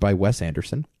 produced by Wes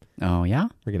Anderson. Oh, yeah?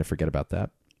 We're going to forget about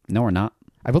that. No, we're not.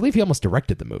 I believe he almost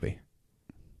directed the movie.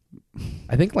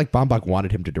 I think like Baumbach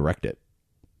wanted him to direct it.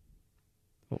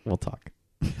 We'll talk.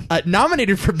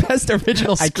 Nominated for Best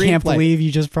Original Screenplay. I can't believe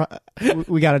you just...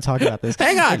 we got to talk about this.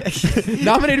 Hang on.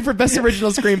 Nominated for Best Original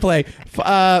Screenplay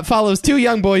follows two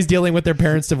young boys dealing with their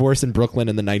parents' divorce in Brooklyn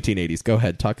in the 1980s. Go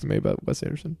ahead. Talk to me about Wes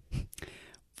Anderson.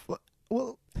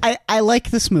 Well, I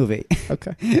like this movie.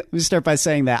 Okay. Let me start by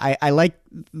saying that. I like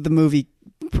the movie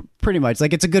pretty much.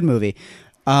 Like, it's a good movie.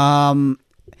 After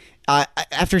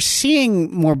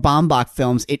seeing more Baumbach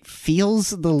films, it feels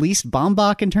the least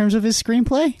Baumbach in terms of his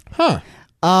screenplay. Huh.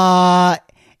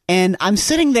 And I'm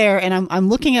sitting there and I'm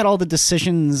looking at all the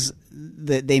decisions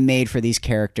that they made for these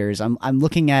characters. I'm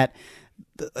looking at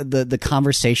the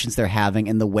conversations they're having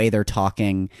and the way they're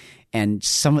talking and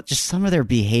some of their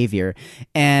behavior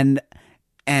and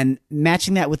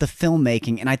matching that with the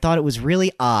filmmaking. And I thought it was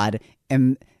really odd.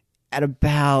 And at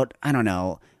about, I don't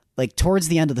know, like towards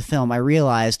the end of the film, I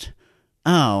realized,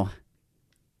 oh,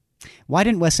 why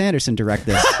didn't Wes Anderson direct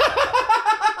this?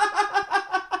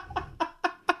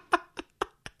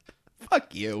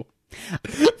 Fuck you.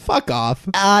 Fuck off.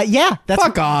 Yeah.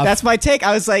 Fuck off. That's my take.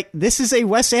 I was like, this is a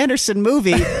Wes Anderson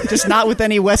movie, just not with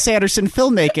any Wes Anderson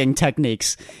filmmaking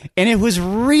techniques. And it was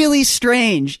really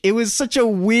strange. It was such a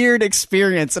weird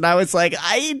experience. And I was like,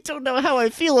 I don't know how I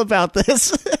feel about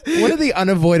this. One of the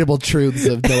unavoidable truths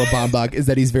of Noah Baumbach is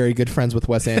that he's very good friends with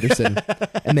Wes Anderson.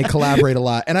 And they collaborate a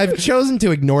lot. And I've chosen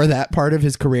to ignore that part of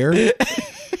his career.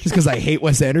 Just because I hate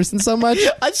Wes Anderson so much.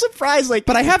 I'm surprised,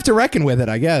 but I have to reckon with it,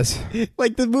 I guess.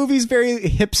 Like, the movie's very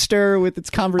hipster with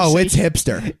its conversation. Oh, it's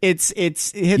hipster. It's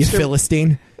hipster. You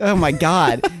Philistine. Oh my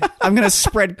God. I'm going to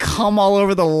spread cum all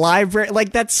over the library.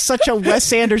 Like, that's such a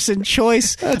Wes Anderson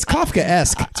choice. It's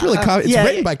Kafka-esque. It's really it's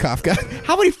written by Kafka.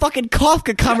 How many fucking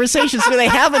Kafka conversations do they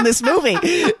have in this movie?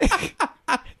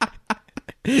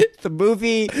 The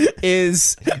movie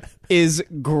is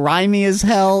grimy as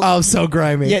hell. Oh, so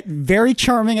grimy. Yet very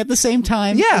charming at the same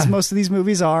time. Yeah. As most of these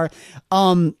movies are.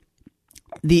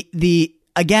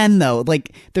 Again, though,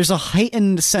 like, there's a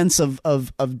heightened sense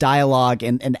of dialogue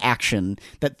and action,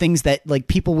 that things that, like,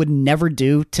 people would never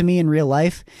do to me in real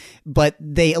life, but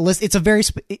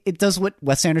it does what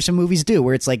Wes Anderson movies do,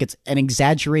 where it's like, it's an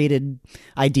exaggerated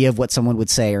idea of what someone would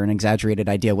say or an exaggerated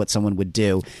idea of what someone would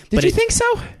do. Did you think so?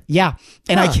 Yeah.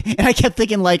 And I kept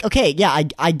thinking, like, okay, yeah,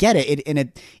 I get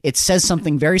it. It says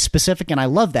something very specific, and I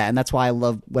love that. And that's why I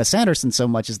love Wes Anderson so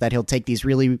much, is that he'll take these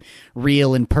really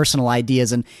real and personal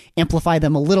ideas and amplify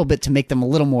them a little bit to make them a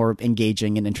little more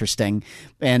engaging and interesting.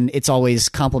 And it's always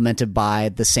complemented by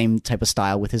the same type of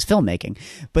style with his filmmaking.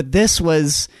 But this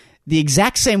was the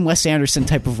exact same Wes Anderson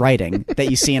type of writing that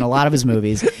you see in a lot of his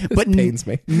movies, but pains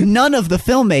me. None of the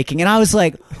filmmaking. And I was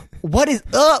like, what is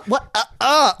this is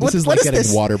what like is getting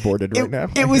this? waterboarded right now.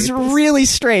 It was really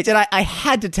strange, and I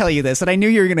had to tell you this, and I knew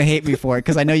you were going to hate me for it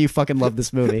because I know you fucking love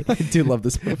this movie. I do love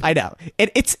this movie. I know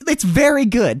it's very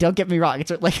good. Don't get me wrong.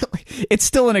 It's like it's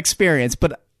still an experience,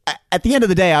 but at the end of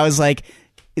the day, I was like,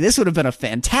 this would have been a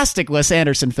fantastic Wes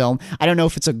Anderson film. I don't know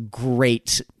if it's a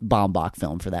great Baumbach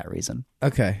film for that reason.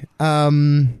 Okay. I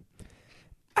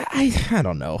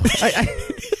don't know.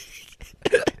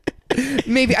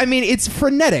 Maybe. I mean, it's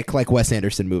frenetic like Wes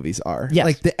Anderson movies are. Yes.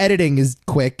 Like, the editing is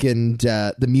quick and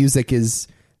the music is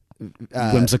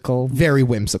whimsical. Very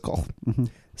whimsical. Mm-hmm.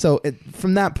 So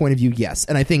from that point of view, yes.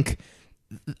 And I think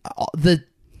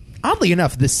oddly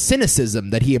enough, the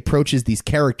cynicism that he approaches these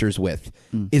characters with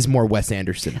is more Wes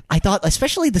Anderson. I thought,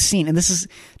 especially the scene, and this is,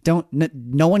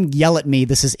 no one yell at me,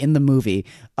 this is in the movie,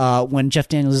 when Jeff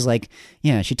Daniels is like,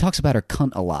 yeah, she talks about her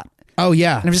cunt a lot. Oh,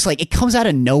 yeah. And I'm just like, it comes out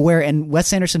of nowhere, and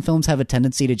Wes Anderson films have a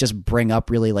tendency to just bring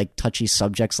up really, like, touchy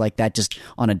subjects like that just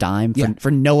on a dime for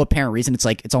no apparent reason. It's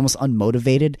like, it's almost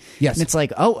unmotivated. Yes. And it's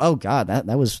like, oh God,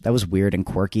 that was weird and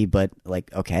quirky, but,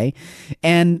 like, okay.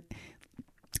 And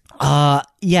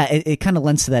it kind of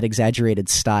lends to that exaggerated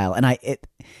style, and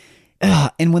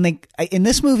and when in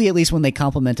this movie, at least, when they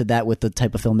complemented that with the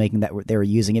type of filmmaking that they were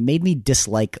using, it made me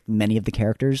dislike many of the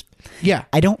characters. Yeah,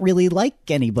 I don't really like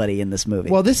anybody in this movie.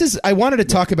 Well, I wanted to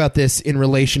talk about this in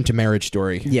relation to Marriage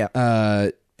Story. Yeah,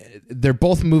 they're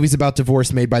both movies about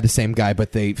divorce made by the same guy,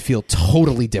 but they feel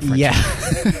totally different. Yeah,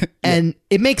 and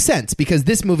it makes sense because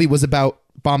this movie was about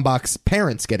Baumbach's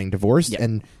parents getting divorced,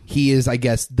 and he is, I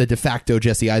guess, the de facto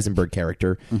Jesse Eisenberg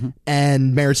character. Mm-hmm.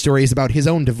 And Marriage Story is about his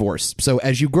own divorce. So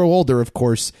as you grow older, of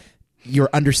course, your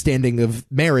understanding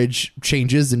of marriage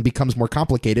changes and becomes more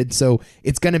complicated. So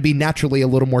it's going to be naturally a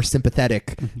little more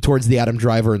sympathetic towards the Adam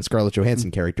Driver and Scarlett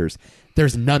Johansson characters.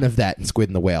 There's none of that in Squid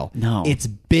and the Whale. No. It's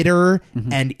bitter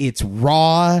and it's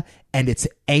raw and it's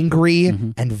angry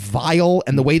and vile,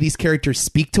 and the way these characters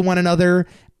speak to one another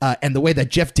and the way that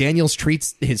Jeff Daniels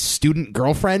treats his student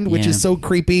girlfriend, which is so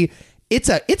creepy. It's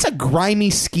a grimy,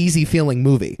 skeezy feeling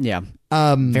movie. Yeah.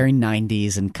 Very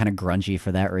 90s and kind of grungy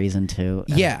for that reason too.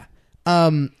 Yeah.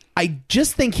 I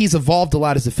just think he's evolved a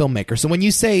lot as a filmmaker. So when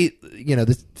you say,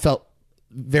 this felt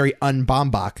very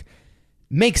un-Baumbach,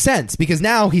 makes sense, because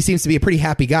now he seems to be a pretty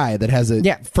happy guy that has a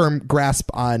firm grasp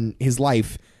on his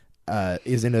life,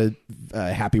 is in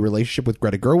a happy relationship with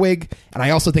Greta Gerwig. And I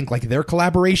also think like their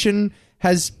collaboration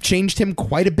has changed him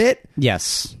quite a bit.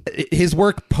 Yes. His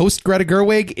work post Greta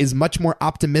Gerwig is much more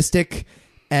optimistic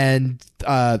and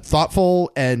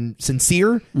thoughtful and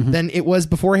sincere than it was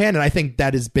beforehand, and I think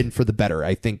that has been for the better.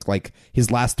 I think like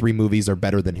his last 3 movies are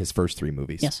better than his first 3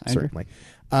 movies. Yes, I certainly.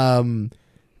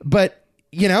 But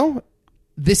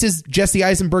this is Jesse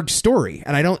Eisenberg's story,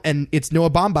 and it's Noah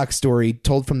Baumbach's story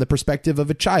told from the perspective of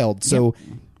a child. So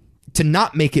to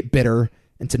not make it bitter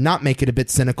and to not make it a bit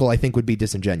cynical, I think would be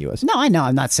disingenuous. No, I know.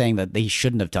 I'm not saying that he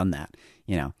shouldn't have done that.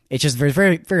 It's just very,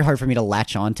 very, very hard for me to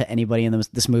latch on to anybody in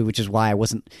this movie, which is why I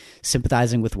wasn't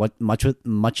sympathizing with much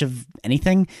of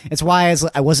anything. It's why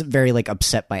I wasn't very like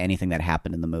upset by anything that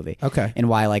happened in the movie. Okay, and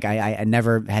why like I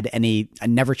never had any. I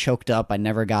never choked up. I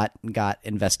never got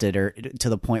invested or to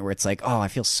the point where it's like, oh, I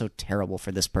feel so terrible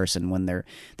for this person when they're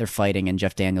fighting, and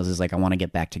Jeff Daniels is like, I want to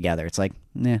get back together. It's like,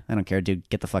 I don't care, dude.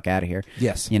 Get the fuck out of here.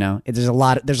 Yes, there's a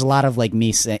lot of like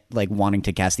me like wanting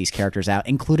to cast these characters out,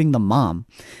 including the mom.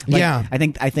 Like,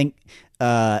 I think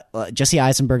Jesse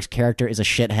Eisenberg's character is a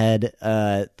shithead.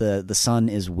 The son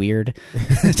is weird,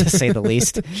 to say the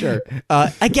least. Sure.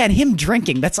 Again, him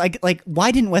drinking. That's like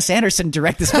why didn't Wes Anderson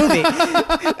direct this movie?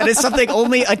 That is something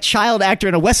only a child actor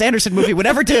in a Wes Anderson movie would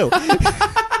ever do.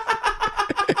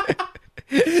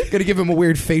 Gonna give him a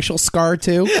weird facial scar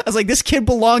too. I was like, this kid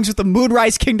belongs with the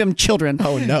Moonrise Kingdom children.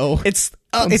 Oh no!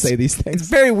 Don't say these things. It's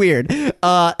very weird.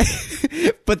 But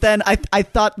then I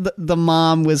thought the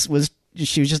mom was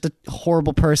she was just a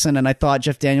horrible person, and I thought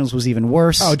Jeff Daniels was even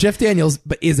worse. Oh, Jeff Daniels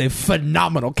is a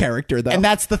phenomenal character, though. And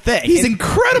that's the thing. He's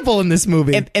incredible in this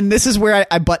movie. And this is where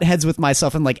I butt heads with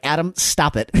myself and like, Adam,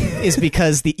 stop it. Is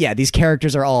because these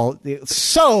characters are all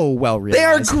so well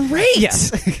realized. They are great.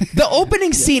 Yes. The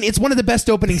opening scene, it's one of the best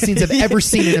opening scenes I've ever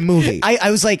seen in a movie. I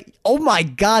was like, oh my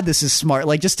God, this is smart.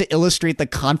 Like, just to illustrate the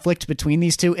conflict between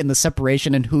these two and the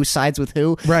separation and who sides with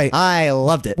who. Right. I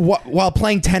loved it. While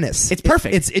playing tennis. It's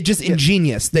perfect. It's just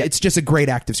ingenious. It's just a great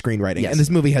act of screenwriting. Yes. And this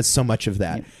movie has so much of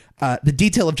that. The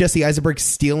detail of Jesse Eisenberg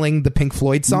stealing the Pink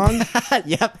Floyd song,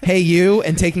 yep. Hey You,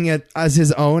 and taking it as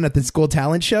his own at the school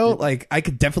talent show, like I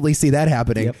could definitely see that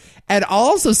happening. Yep. And I'll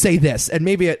also say this, and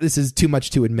maybe this is too much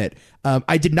to admit,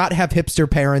 I did not have hipster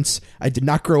parents. I did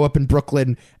not grow up in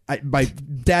Brooklyn. My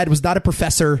dad was not a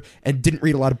professor and didn't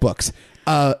read a lot of books.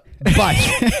 But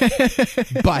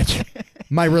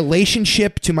my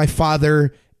relationship to my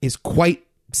father is quite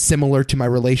similar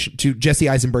to Jesse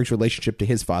Eisenberg's relationship to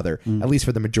his father, at least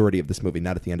for the majority of this movie,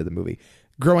 not at the end of the movie.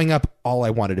 Growing up, all I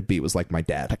wanted to be was like my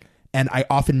dad. And I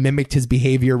often mimicked his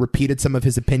behavior, repeated some of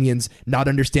his opinions, not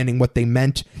understanding what they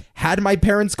meant. Had my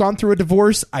parents gone through a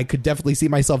divorce, I could definitely see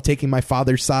myself taking my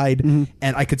father's side,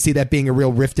 and I could see that being a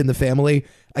real rift in the family.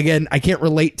 Again, I can't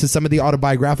relate to some of the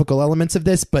autobiographical elements of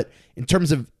this, but in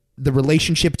terms of the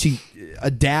relationship to a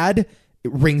dad,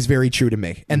 it rings very true to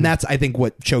me. And that's, I think,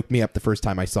 what choked me up the first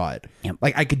time I saw it. Yep.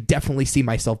 Like, I could definitely see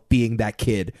myself being that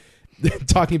kid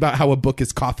talking about how a book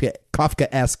is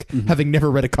Kafka-esque, having never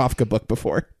read a Kafka book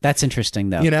before. That's interesting,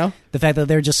 though. You know? The fact that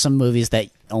there are just some movies that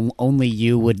only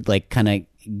you would, like, kind of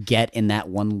get in that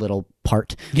one little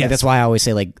part. Yes. Like, that's why I always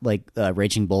say like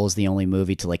Raging Bull is the only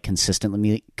movie to like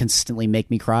consistently make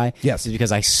me cry. Yes, it's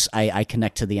because I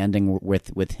connect to the ending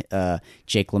with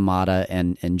Jake LaMotta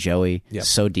and Joey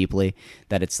so deeply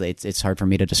that it's hard for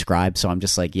me to describe. So I'm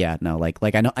just like, yeah, no, like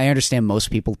I know I understand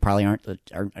most people probably aren't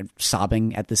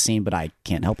sobbing at this scene, but I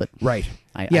can't help it. Right.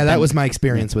 That was my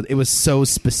experience with it. Was so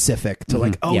specific to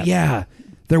like, oh yeah.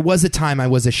 There was a time I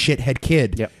was a shithead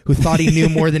kid who thought he knew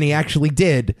more than he actually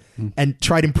did and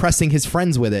tried impressing his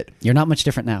friends with it. You're not much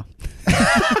different now.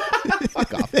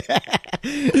 Fuck off.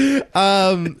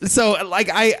 So like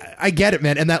I get it,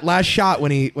 man. And that last shot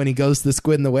when he goes to the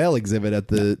Squid and the Whale exhibit at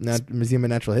the Museum of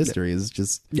Natural History is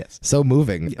just so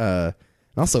moving.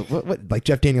 Also, what like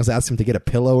Jeff Daniels asked him to get a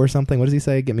pillow or something. What does he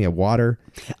say? Get me a water.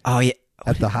 Oh yeah.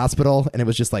 At the hospital, and it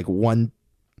was just like one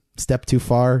step too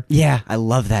far. Yeah, I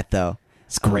love that though.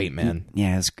 It's great, man.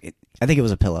 Yeah, I think it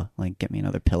was a pillow. Like, get me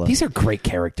another pillow. These are great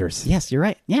characters. Yes, you're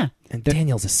right. Yeah. And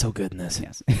Daniels is so good in this.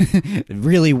 Yes.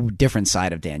 Really different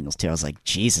side of Daniels, too. I was like,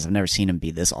 Jesus, I've never seen him be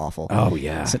this awful. Oh,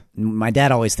 yeah. So, my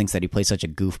dad always thinks that he plays such a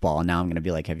goofball, and now I'm going to be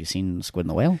like, have you seen Squid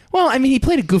and the Whale? Well, I mean, he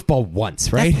played a goofball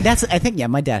once, right? I think, yeah,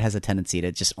 my dad has a tendency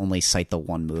to just only cite the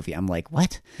one movie. I'm like,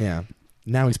 what? Yeah.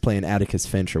 Now he's playing Atticus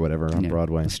Finch or whatever on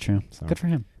Broadway. That's true. So. Good for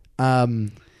him.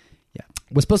 Yeah.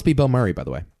 Was supposed to be Bill Murray, by the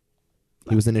way.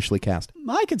 He was initially cast.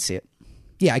 I could see it.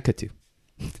 Yeah, I could too.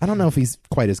 I don't know if he's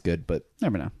quite as good, but...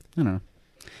 Never know. I don't know.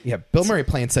 Yeah, Bill Murray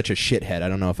playing such a shithead. I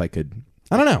don't know if I could...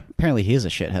 I don't know. Apparently he is a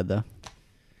shithead, though.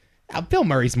 Bill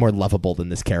Murray's more lovable than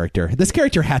this character. This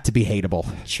character had to be hateable.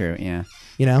 True, yeah.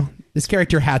 You know? This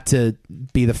character had to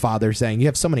be the father saying, you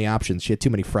have so many options. She had too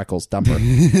many freckles. Dump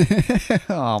her.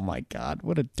 Oh, my God.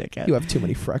 What a dickhead. You have too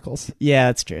many freckles. Yeah,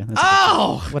 that's true.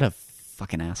 That's what a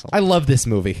fucking asshole. I love this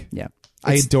movie. Yeah.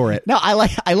 I adore it. No, I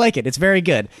like it. It's very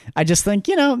good. I just think,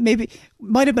 maybe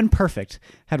might have been perfect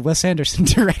had Wes Anderson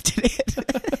directed it.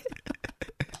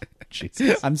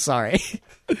 Jesus. I'm sorry.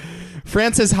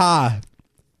 Frances Ha,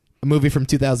 a movie from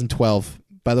 2012.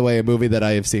 By the way, a movie that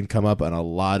I have seen come up on a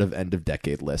lot of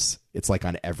end-of-decade lists. It's like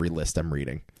on every list I'm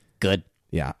reading. Good.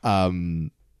 Yeah.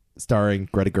 Starring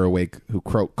Greta Gerwig, who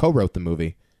co-wrote the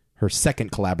movie. Her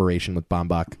second collaboration with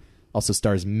Baumbach. Also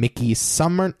stars Mickey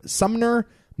Sumner,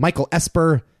 Michael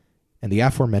Esper, and the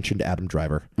aforementioned Adam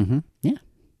Driver. Mm-hmm. Yeah.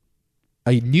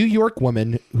 A New York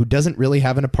woman who doesn't really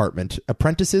have an apartment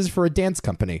apprentices for a dance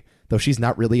company, though she's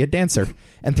not really a dancer,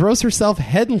 and throws herself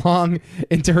headlong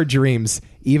into her dreams,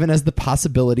 even as the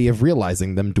possibility of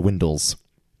realizing them dwindles.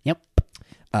 Yep.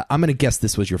 I'm going to guess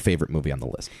this was your favorite movie on the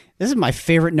list. This is my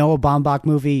favorite Noah Baumbach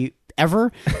movie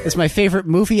ever. It's my favorite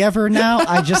movie ever now.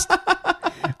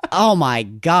 Oh my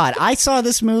God. I saw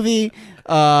this movie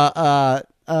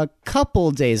a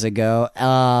couple days ago,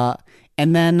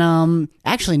 and then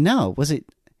actually no, was it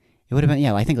would have been,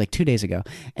 I think like 2 days ago,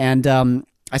 and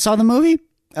I saw the movie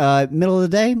middle of the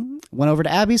day, went over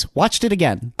to Abby's, watched it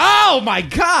again. Oh my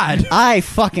God, I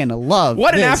fucking love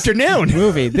what an afternoon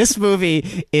movie. This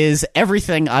movie is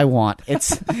everything I want.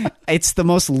 It's the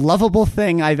most lovable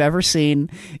thing I've ever seen.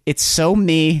 It's so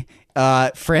me.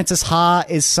 Frances Ha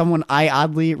is someone I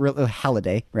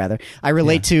Halliday rather I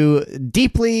relate to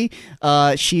deeply.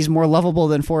 She's more lovable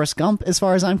than Forrest Gump as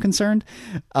far as I'm concerned.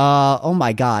 Oh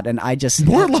my God. And I just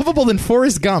more lovable than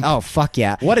Forrest Gump. Oh fuck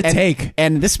yeah. What a take.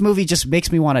 And this movie just makes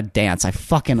me want to dance. I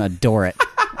fucking adore it.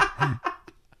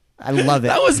 I love it.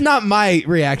 That was not my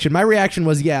reaction. My reaction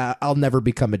was, I'll never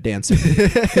become a dancer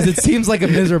because it seems like a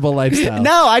miserable lifestyle.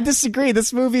 No, I disagree.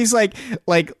 This movie's like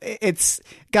it's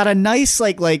got a nice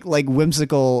like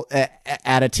whimsical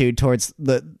attitude towards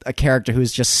a character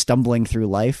who's just stumbling through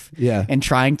life, and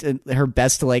trying her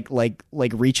best to like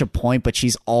reach a point, but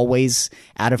she's always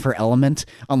out of her element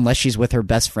unless she's with her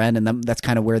best friend, and that's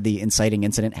kind of where the inciting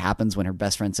incident happens when her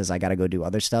best friend says, "I got to go do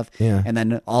other stuff," and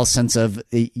then all sense of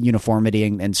uniformity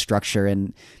and structure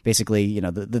and basically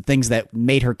the things that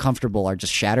made her comfortable are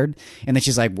just shattered, and then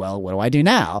she's like, well, what do I do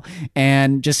now?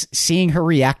 And just seeing her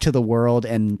react to the world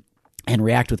and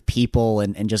react with people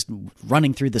and just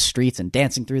running through the streets and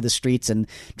dancing through the streets and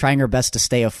trying her best to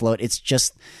stay afloat. It's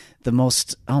just the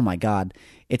most, oh my God,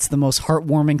 it's the most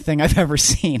heartwarming thing I've ever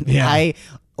seen. Yeah. I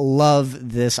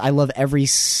love this. I love every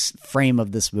frame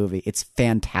of this movie. It's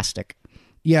fantastic.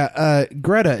 Yeah,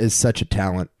 Greta is such a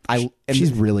talent.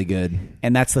 She's really good.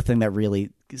 And that's the thing that really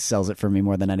sells it for me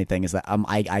more than anything is that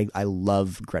I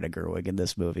love Greta Gerwig in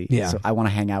this movie. Yeah. So I want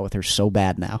to hang out with her so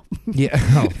bad now. Yeah.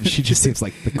 Oh, she just seems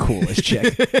like the coolest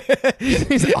chick.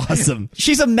 She's awesome.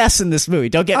 She's a mess in this movie.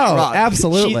 Don't get me wrong.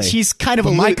 Absolutely. She's kind of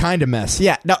my kind of mess.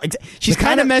 Yeah. No, she's the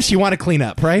kind of mess you want to clean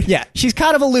up, right? Yeah. She's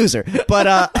kind of a loser,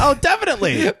 but oh,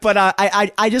 definitely. But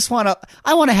I just want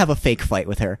to have a fake fight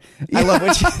with her. I love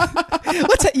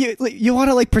what you want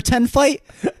to like pretend fight?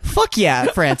 Fuck yeah,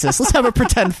 Frances. Let's have a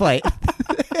pretend fight.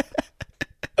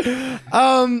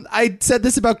 I said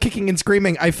this about Kicking and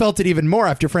Screaming. I felt it even more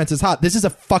after Frances Ha. This is a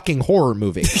fucking horror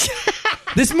movie.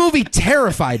 This movie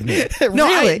terrified me. No,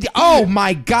 really? Oh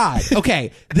my God.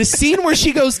 Okay, the scene where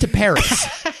she goes to Paris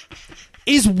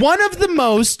is one of the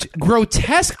most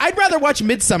grotesque. I'd rather watch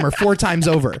Midsummer 4 times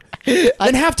over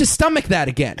than have to stomach that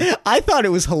again. I thought it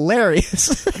was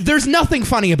hilarious. There's nothing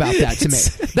funny about that to me.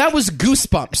 That was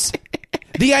goosebumps.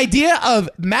 The idea of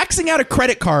maxing out a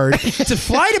credit card to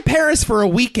fly to Paris for a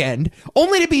weekend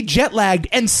only to be jet lagged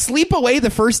and sleep away the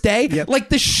first day. Yep. Like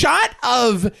the shot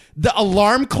of the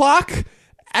alarm clock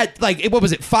at like, what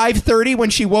was it, 5:30 when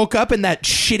she woke up in that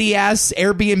shitty ass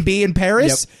Airbnb in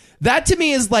Paris? That to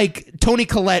me is like Toni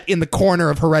Collette in the corner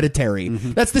of Hereditary.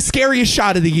 That's the scariest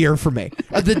shot of the year for me,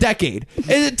 of the decade.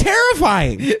 It's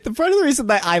terrifying. The part of the reason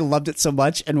that I loved it so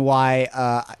much and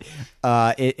why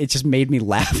it just made me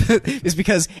laugh is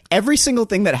because every single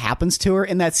thing that happens to her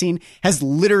in that scene has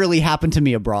literally happened to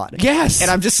me abroad. Yes. And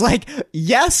I'm just like,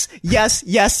 yes, yes,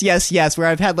 yes, yes, yes, where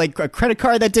I've had like a credit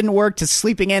card that didn't work to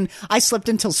sleeping in. I slept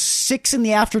until 6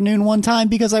 p.m. one time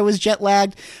because I was jet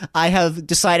lagged. I have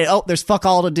decided, there's fuck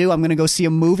all to do. I'm going to go see a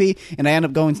movie. And I end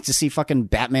up going to see fucking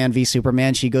Batman v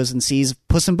Superman. She goes and sees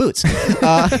Puss in Boots.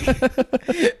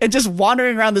 And just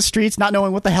wandering around the streets, not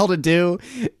knowing what the hell to do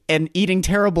and eating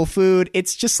terrible food.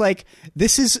 It's just like,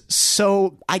 this is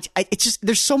so, it's just,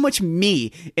 there's so much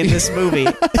me in this movie.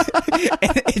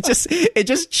 it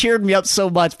just cheered me up so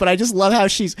much, but I just love how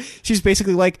she's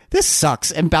basically like, this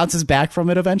sucks, and bounces back from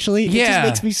it eventually. It just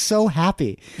makes me so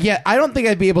happy. Yeah, I don't think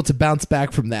I'd be able to bounce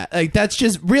back from that. Like, that's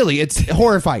just really, it's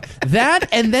horrifying. That,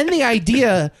 and then the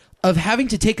idea of having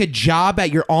to take a job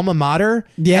at your alma mater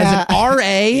as an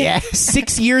RA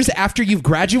 6 years after you've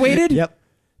graduated. Yep.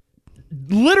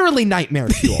 Literally nightmare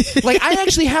fuel. Like, I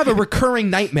actually have a recurring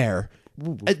nightmare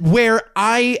where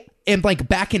I am like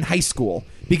back in high school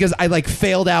because I like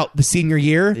failed out the senior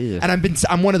year. And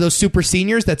I'm one of those super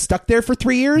seniors that stuck there for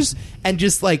 3 years, and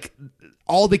just like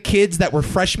all the kids that were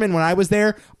freshmen when I was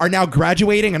there are now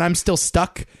graduating and I'm still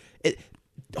stuck.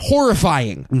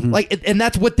 Horrifying. Like, and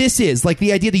that's what this is. Like,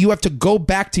 the idea that you have to go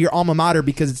back to your alma mater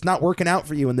because it's not working out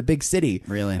for you in the big city.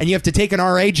 Really? And you have to take an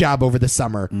RA job over the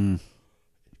summer.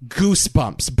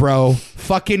 Goosebumps, bro.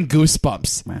 Fucking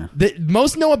goosebumps. Wow.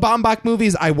 Most Noah Baumbach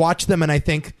movies, I watch them and I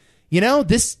think,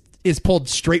 this is pulled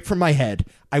straight from my head.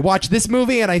 I watch this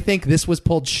movie and I think this was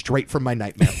pulled straight from my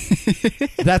nightmare.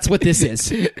 That's what this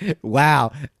is.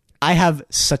 Wow. I have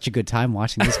such a good time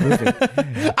watching this movie.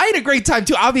 I had a great time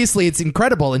too. Obviously, it's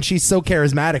incredible, and she's so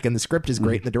charismatic, and the script is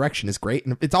great, and the direction is great,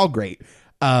 and it's all great.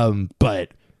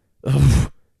 But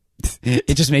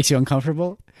it just makes you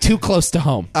uncomfortable. Too close to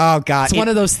home. Oh God, it's one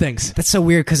of those things. That's so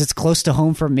weird because it's close to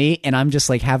home for me, and I'm just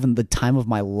like having the time of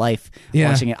my life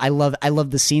watching it. I love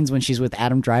the scenes when she's with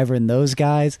Adam Driver and those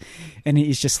guys, and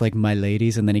he's just like, my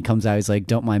ladies, and then he comes out, he's like,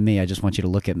 don't mind me, I just want you to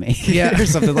look at me, or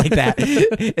something like that.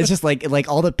 It's just like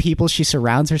all the people she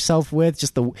surrounds herself with,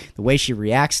 just the way she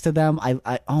reacts to them.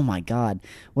 I oh my God,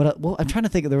 well, I'm trying to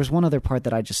think. There was one other part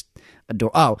that I just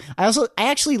adore. I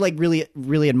actually like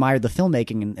really admired the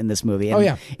filmmaking in this movie.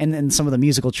 And, and some of the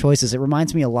musical choices. It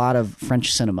reminds me a lot of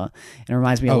French cinema. And it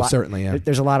reminds me a lot. Certainly, yeah.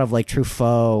 There's a lot of like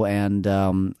Truffaut and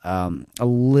a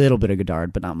little bit of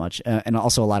Godard, but not much, and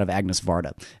also a lot of Agnes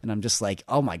Varda. And I'm just like,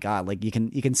 oh my God, like you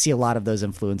can see a lot of those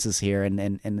influences here.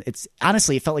 And it's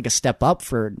honestly, it felt like a step up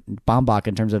for Baumbach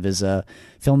in terms of his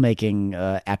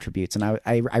filmmaking attributes, and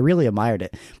I really admired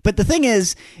it. But the thing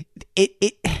is,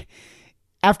 it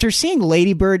after seeing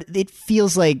Lady Bird,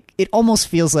 it almost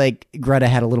feels like Greta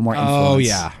had a little more influence. Oh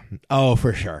yeah,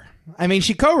 for sure. I mean,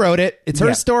 she co-wrote it. It's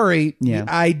her story. Yeah.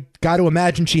 I got to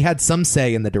imagine she had some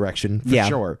say in the direction for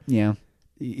sure. Yeah.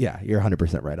 Yeah, you're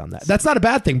 100% right on that. That's not a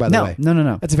bad thing, by the way.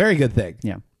 No. That's a very good thing.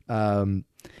 Yeah.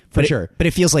 For sure. But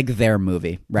it feels like their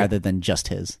movie rather than just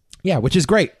his. Yeah, which is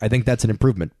great. I think that's an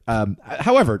improvement.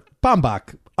 However,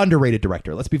 Baumbach, underrated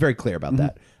director. Let's be very clear about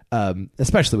that.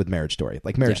 Especially with Marriage Story.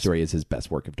 Like, Marriage Story is his best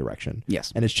work of direction.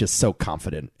 Yes. And it's just so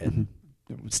confident and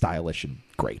stylish and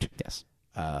great. Yes.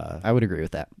 I would agree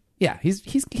with that. Yeah,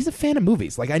 he's a fan of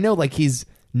movies. Like, I know, like, he's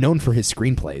known for his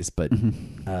screenplays, but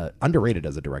underrated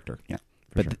as a director. Yeah.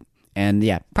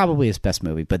 And probably his best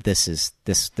movie, but this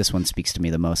one speaks to me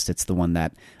the most. It's the one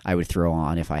that I would throw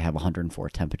on if I have 104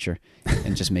 temperature,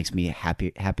 and just makes me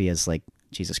happy as like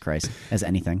Jesus Christ as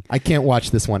anything. I can't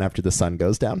watch this one after the sun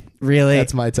goes down. Really,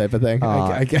 that's my type of thing.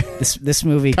 I this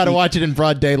movie gotta watch it in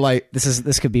broad daylight.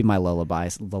 This could be my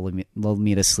lullabies, lull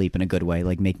me to sleep in a good way,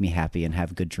 like make me happy and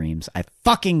have good dreams. I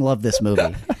fucking love this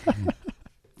movie.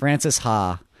 Frances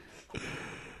Ha.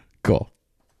 Cool.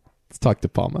 Let's talk De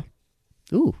Palma.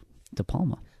 Ooh, De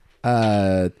Palma.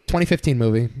 2015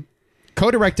 movie,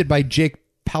 co-directed by Jake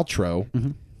Paltrow,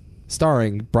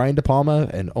 starring Brian De Palma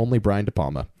and only Brian De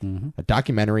Palma. A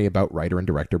documentary about writer and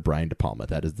director Brian De Palma.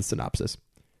 That is the synopsis.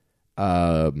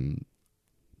 Paltrow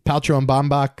and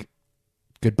Baumbach,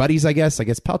 good buddies, I guess. I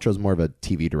guess Paltrow's more of a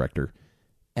TV director,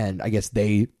 and I guess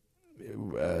they,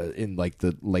 in like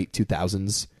the late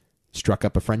 2000s, struck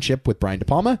up a friendship with Brian De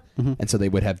Palma, and so they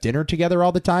would have dinner together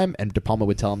all the time, and De Palma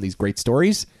would tell him these great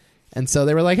stories, and so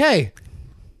they were like, hey,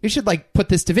 you should like put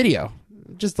this to video,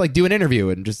 just like do an interview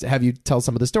and just have you tell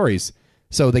some of the stories.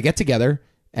 So they get together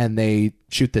and they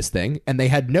shoot this thing, and they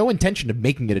had no intention of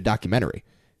making it a documentary.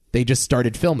 They just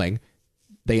started filming,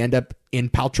 They end up in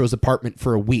Paltrow's apartment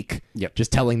for a week,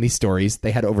 just telling these stories.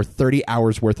 They had over 30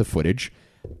 hours worth of footage.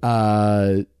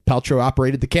 Paltrow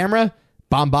operated the camera.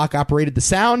 Baumbach operated the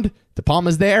sound. De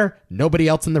Palma's there. Nobody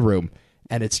else in the room.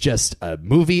 And it's just a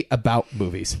movie about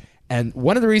movies. And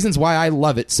one of the reasons why I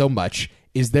love it so much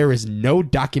is there is no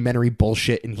documentary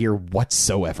bullshit in here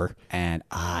whatsoever. And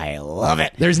I love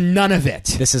it. There's none of it.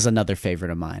 This is another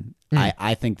favorite of mine.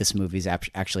 I think this movie's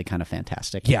actually kind of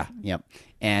fantastic. Yeah. Yep.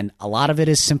 And a lot of it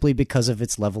is simply because of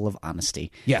its level of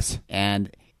honesty. Yes. And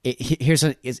here's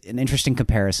an interesting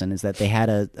comparison, is that they had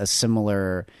a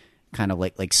similar kind of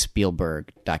like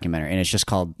Spielberg documentary, and it's just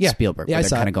called Spielberg, where they're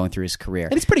kind of going through his career.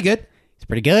 And it's pretty good. It's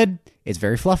pretty good. It's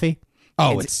very fluffy.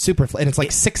 Oh, it's super, and it's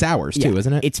like 6 hours too,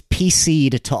 isn't it? It's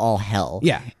PC'd to all hell.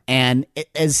 Yeah, and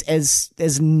as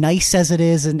nice as it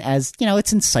is, and as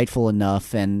it's insightful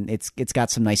enough, and it's got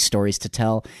some nice stories to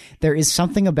tell. There is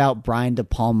something about Brian De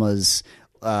Palma's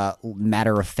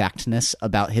matter-of-factness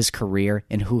about his career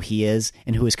and who he is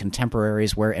and who his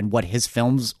contemporaries were and what his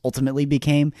films ultimately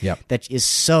became. That is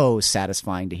so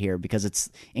satisfying to hear, because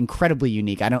it's incredibly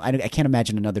unique. I can't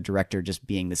imagine another director just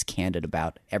being this candid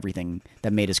about everything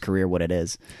that made his career what it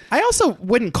is. I also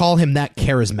wouldn't call him that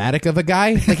charismatic of a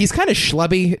guy. Like, he's kind of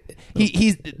schlubby.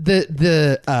 He's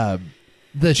the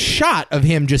shot of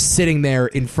him just sitting there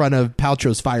in front of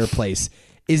Paltrow's fireplace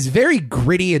is very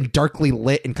gritty and darkly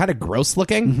lit and kind of gross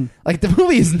looking. Like, the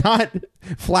movie is not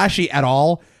flashy at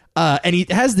all. And he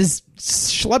has this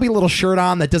schlubby little shirt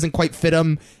on that doesn't quite fit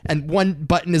him, and one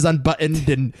button is unbuttoned,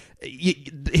 and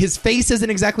his face isn't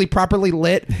exactly properly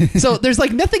lit. So there's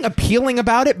like nothing appealing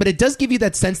about it, but it does give you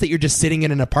that sense that you're just sitting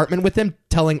in an apartment with him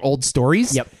telling old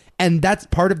stories. And that's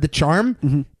part of the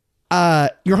charm.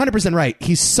 You're 100% right.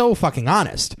 He's so fucking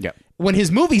honest. When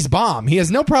his movies bomb, he has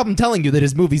no problem telling you that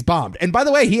his movies bombed. And by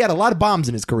the way, he had a lot of bombs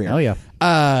in his career. Oh, yeah.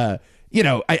 I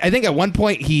think at one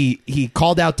point he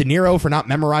called out De Niro for not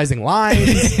memorizing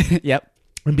lines.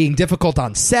 And being difficult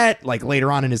on set, like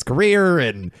later on in his career,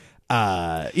 and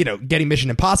getting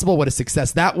Mission Impossible, what a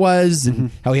success that was,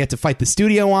 and how he had to fight the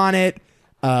studio on it.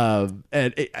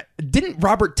 Didn't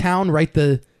Robert Towne write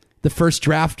the first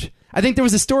draft? I think there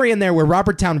was a story in there where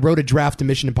Robert Towne wrote a draft to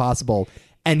Mission Impossible,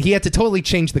 and he had to totally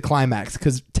change the climax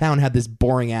because Towne had this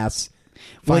boring ass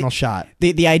final shot.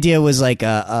 The idea was like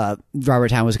Robert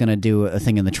Towne was going to do a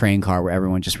thing in the train car where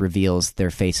everyone just reveals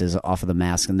their faces off of the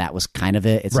mask, and that was kind of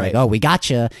it. It's like, oh, we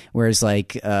gotcha. Whereas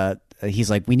like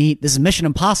he's like, this is Mission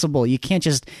Impossible. You can't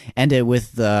just end it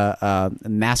with the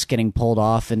mask getting pulled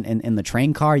off in the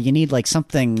train car. You need like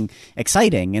something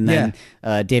exciting. And then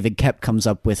David Koepp comes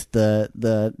up with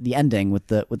the ending with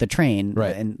the train,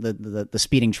 and the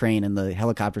speeding train and the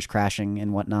helicopters crashing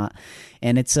and whatnot.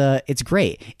 And it's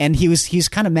great. And he's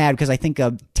kind of mad because I think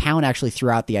Towne actually threw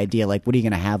out the idea, like, what are you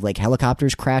going to have, like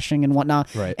helicopters crashing and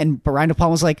whatnot? And Brian De Palma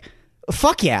was like,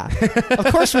 fuck yeah.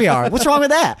 Of course we are. What's wrong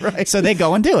with that? So they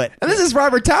go and do it. And this is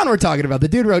Robert Towne we're talking about. The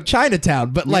dude wrote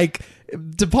Chinatown, but like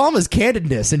De Palma's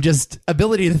candidness and just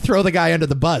ability to throw the guy under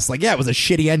the bus. Like, yeah, it was a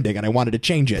shitty ending and I wanted to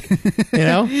change it.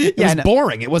 It was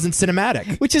boring. It wasn't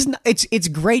cinematic. Which is, it's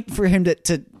great for him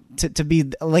to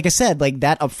be, like I said, like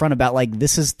that upfront about like,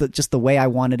 this is just the way I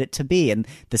wanted it to be, and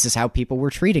this is how people were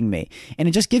treating me. And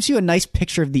it just gives you a nice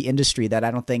picture of the industry that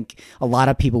I don't think a lot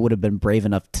of people would have been brave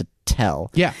enough to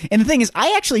tell. And the thing is,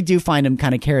 I actually do find him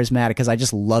kind of charismatic because I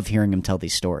just love hearing him tell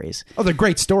these stories. Oh, they're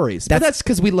great stories. But that's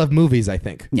because we love movies, I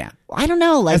think. I don't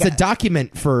know. Like, as a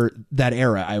document for that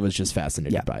era, I was just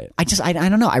fascinated by it. I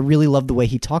don't know. I really love the way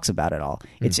he talks about it all.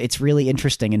 It's really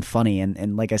interesting and funny.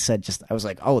 And like I said, I was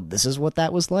like, oh, this is what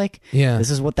that was like. This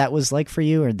is what that was like for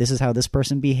you, or this is how this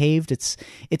person behaved. It's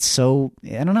so,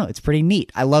 I don't know. It's pretty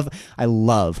neat. I love.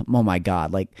 Oh my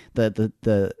God! Like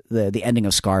the ending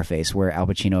of Scarface, where Al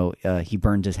Pacino he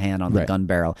burned his hand on the gun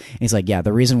barrel, and he's like, yeah,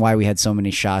 the reason why we had so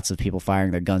many shots of people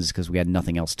firing their guns is because we had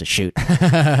nothing else to shoot,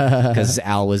 because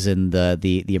Al was in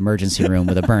the emergency room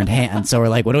with a burned hand. So we're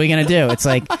like, what are we gonna do? It's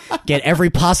like, get every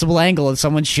possible angle of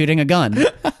someone shooting a gun.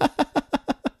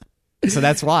 So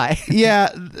that's why.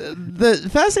 The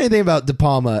fascinating thing about De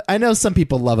Palma, I know some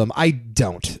people love him. I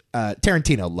don't.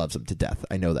 Tarantino loves him to death.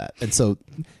 I know that. And so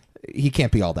he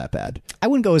can't be all that bad. I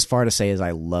wouldn't go as far to say as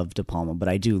I love De Palma, but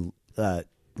I do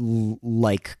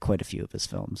like quite a few of his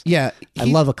films. I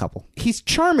love a couple. He's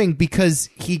charming because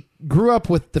he grew up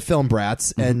with the film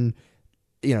brats, and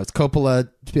it's Coppola,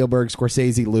 Spielberg,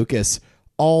 Scorsese, Lucas,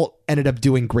 all ended up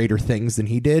doing greater things than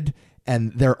he did.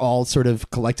 and they're all sort of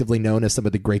collectively known as some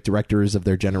of the great directors of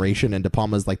their generation, and De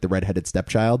Palma's like the redheaded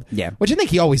stepchild. Yeah. Which I think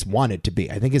he always wanted to be.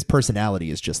 I think his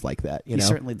personality is just like that. He's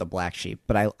certainly the black sheep,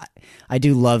 but I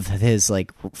do love his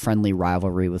like friendly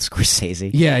rivalry with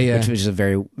Scorsese. Yeah, yeah. Which was a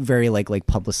very, very like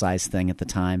publicized thing at the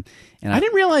time. And I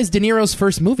didn't realize De Niro's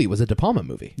first movie was a De Palma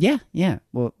movie. Yeah, yeah.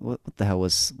 Well, what the hell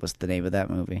was the name of that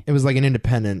movie? It was like an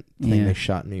independent thing they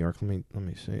shot in New York. Let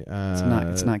me see.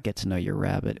 It's not Get to Know Your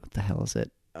Rabbit. What the hell is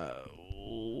it?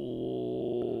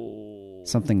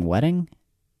 Something Wedding?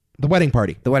 The Wedding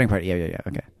Party. The Wedding Party. Yeah.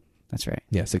 Okay, that's right.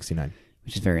 Yeah, 69.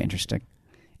 Which is very interesting.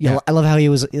 Yeah, I love how he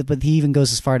was, but he even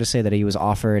goes as far to say that he was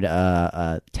offered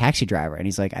a taxi driver, and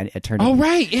he's like, I turned. Oh,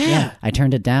 right, yeah. I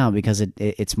turned it down because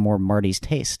it's more Marty's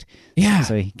taste. Yeah,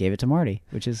 so he gave it to Marty,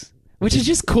 which is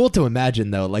just cool to imagine,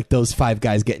 though, like those five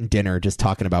guys getting dinner, just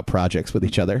talking about projects with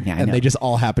each other, and they just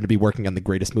all happen to be working on the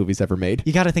greatest movies ever made.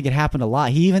 You got to think it happened a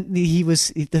lot.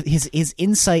 His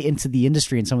insight into the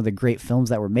industry and some of the great films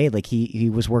that were made. Like he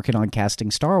was working on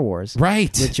casting Star Wars,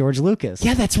 right, with George Lucas.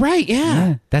 Yeah, that's right.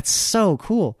 Yeah, that's so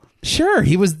cool. Sure,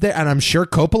 he was there, and I'm sure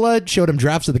Coppola showed him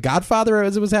drafts of The Godfather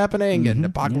as it was happening, and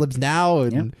Apocalypse Now,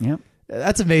 and Yep.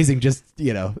 That's amazing. Just,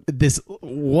 this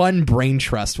one brain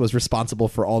trust was responsible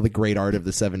for all the great art of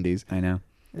the 70s. I know.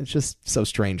 It's just so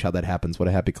strange how that happens. What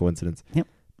a happy coincidence. Yep.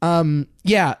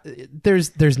 Yeah,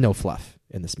 there's no fluff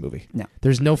in this movie. No.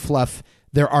 There's no fluff.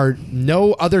 There are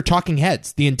no other talking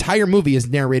heads. The entire movie is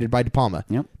narrated by De Palma.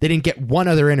 Yep. They didn't get one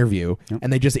other interview, Yep.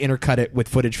 and they just intercut it with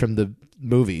footage from the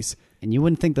movies. And you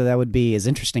wouldn't think that would be as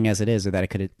interesting as it is, or that it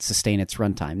could sustain its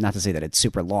runtime. Not to say that it's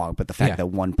super long, but the fact that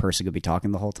one person could be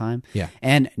talking the whole time. Yeah.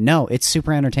 And no, it's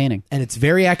super entertaining. And it's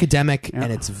very academic,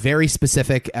 and it's very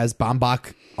specific, as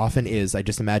Baumbach often is. I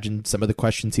just imagine some of the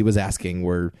questions he was asking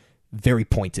were very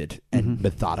pointed and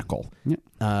methodical.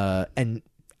 Yeah. And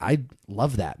I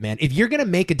love that, man. If you're going to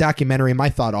make a documentary, my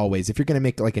thought always, if you're going to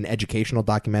make like an educational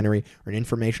documentary or an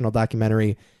informational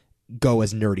documentary, go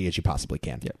as nerdy as you possibly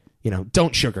can. Yep.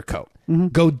 Don't sugarcoat.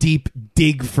 Go deep,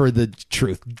 dig for the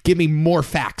truth. Give me more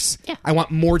facts. Yeah. I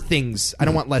want more things. I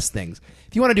don't want less things.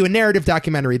 If you want to do a narrative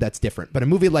documentary, that's different. But a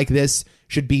movie like this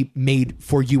should be made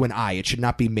for you and I. It should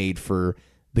not be made for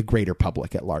the greater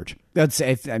public at large.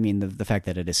 The fact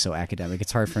that it is so academic,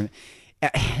 it's hard for...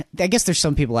 I guess there's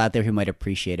some people out there who might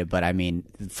appreciate it, but I mean,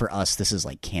 for us, this is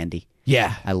like candy.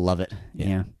 Yeah. I love it.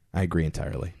 Yeah. I agree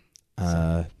entirely.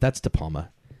 That's De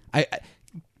Palma.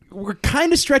 We're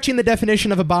kind of stretching the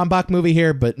definition of a Baumbach movie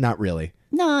here, but not really.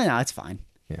 No, it's fine.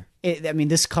 Yeah.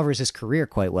 This covers his career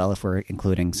quite well if we're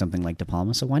including something like De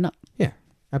Palma, so why not? Yeah,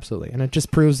 absolutely. And it just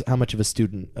proves how much of a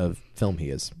student of film he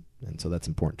is. And so that's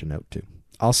important to note, too.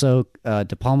 Also,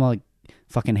 De Palma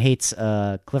fucking hates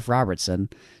Cliff Robertson.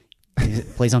 He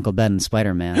plays Uncle Ben in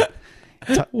Spider-Man.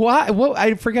 Why? Well,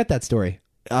 I forget that story.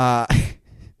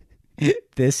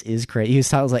 This is crazy. He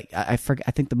was like, I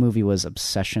think the movie was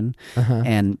Obsession,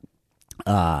 and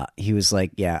he was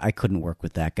like, yeah, I couldn't work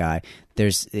with that guy.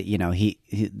 There's,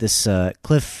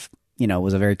 Cliff,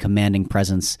 was a very commanding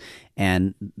presence,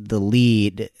 and the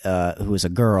lead, who was a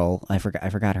girl, I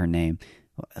forgot her name.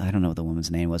 I don't know what the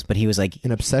woman's name was, but he was like,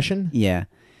 in Obsession? Yeah.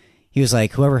 He was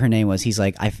like, whoever her name was, he's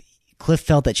like, Cliff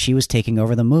felt that she was taking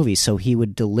over the movie, so he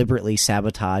would deliberately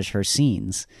sabotage her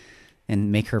scenes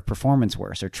and make her performance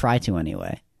worse, or try to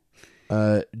anyway.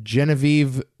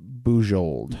 Genevieve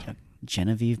Bujold.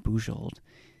 Genevieve Bujold.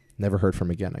 Never heard from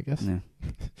again, I guess. No.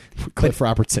 Cliff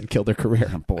Robertson killed her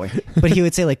career. Oh, boy. But he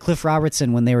would say, like, Cliff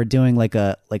Robertson, when they were doing like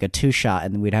a two-shot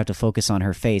and we'd have to focus on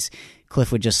her face,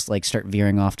 Cliff would just like start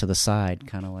veering off to the side,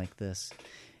 kind of like this,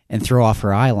 and throw off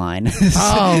her eye line.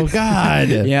 Oh, God.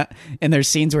 Yeah. And there's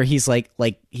scenes where he's like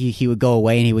he would go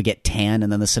away and he would get tan,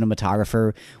 and then the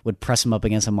cinematographer would press him up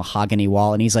against a mahogany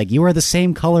wall, and he's like, you are the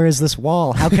same color as this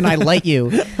wall. How can I light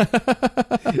you?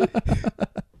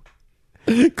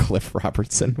 Cliff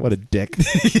Robertson. What a dick.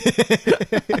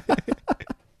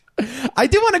 I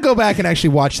do want to go back and actually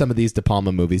watch some of these De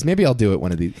Palma movies. Maybe I'll do it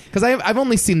one of these. Because I've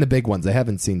only seen the big ones. I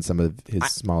haven't seen some of his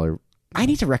smaller... I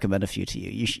need to recommend a few to you.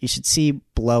 You should see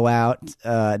Blowout.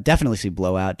 Definitely see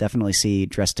Blowout. Definitely see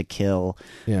Dressed to Kill.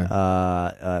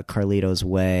 Yeah. Carlito's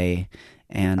Way.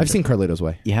 And I've seen Carlito's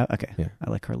Way. You have? Okay. Yeah.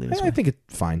 I like Carlito's Way. I think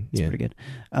it's fine. It's pretty good.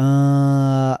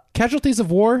 Casualties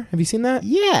of War. Have you seen that?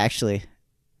 Yeah, actually.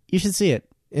 You should see it.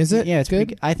 Is it? Yeah, it's good.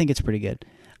 Pretty, I think it's pretty good.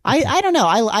 Okay. I don't know.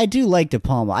 I do like De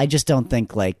Palma. I just don't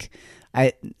think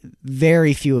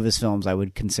very few of his films I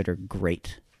would consider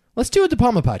great. Let's do a De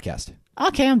Palma podcast.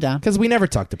 Okay, I'm down. Because we never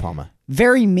talk De Palma.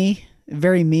 Very me,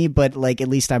 but like at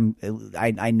least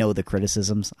I know the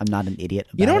criticisms. I'm not an idiot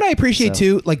about You know what I appreciate so.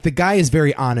 too? Like the guy is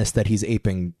very honest that he's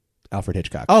aping Alfred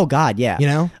Hitchcock. Oh God, yeah. You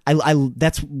know, I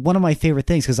that's one of my favorite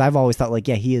things because I've always thought like,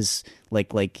 yeah, he is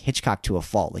like Hitchcock to a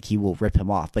fault. Like he will rip him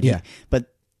off, but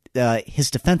his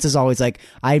defense is always like,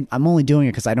 I'm only doing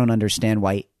it because I don't understand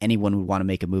why anyone would want to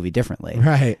make a movie differently.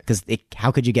 Right? Because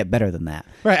how could you get better than that?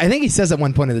 Right. I think he says at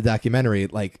one point in the documentary,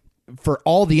 like, for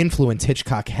all the influence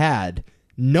Hitchcock had,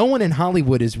 no one in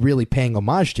Hollywood is really paying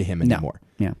homage to him anymore.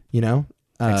 No. Yeah. You know,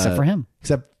 except for him.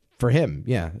 Except for him.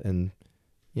 Yeah, and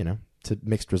you know, to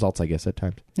mixed results, I guess at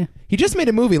times. Yeah. He just made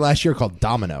a movie last year called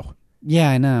Domino. Yeah,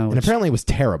 I know. And apparently it was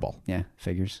terrible. Yeah,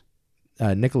 figures.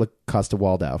 Nicola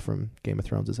Costa-Waldau from Game of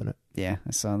Thrones is in it. Yeah,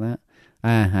 I saw that.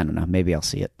 I don't know. Maybe I'll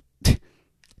see it.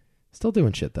 Still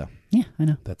doing shit, though. Yeah, I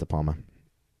know. That De Palma.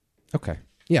 Okay.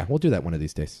 Yeah, we'll do that one of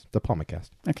these days. De Palma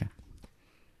cast. Okay.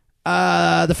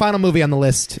 The final movie on the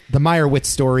list, The Meyerowitz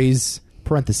Stories,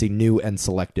 parenthesis, new and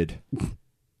selected.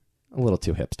 A little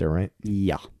too hipster, right?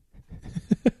 Yeah.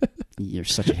 You're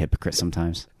such a hypocrite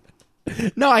sometimes.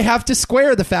 No, I have to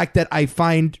square the fact that I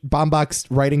find Baumbach's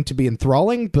writing to be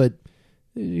enthralling, but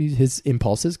his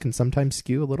impulses can sometimes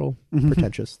skew a little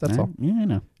pretentious. That's all. Yeah, I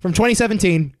know. From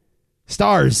 2017,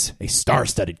 stars, a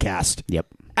star-studded cast. Yep.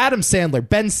 Adam Sandler,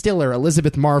 Ben Stiller,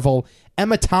 Elizabeth Marvel,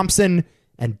 Emma Thompson,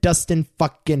 and Dustin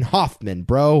fucking Hoffman,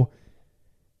 bro.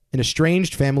 An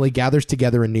estranged family gathers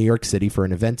together in New York City for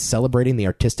an event celebrating the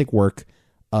artistic work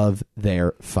of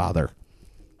their father.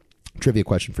 Trivia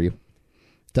question for you.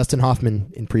 Dustin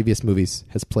Hoffman, in previous movies,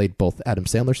 has played both Adam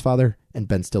Sandler's father and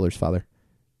Ben Stiller's father.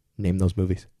 Name those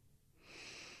movies.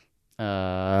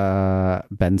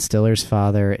 Ben Stiller's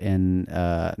father in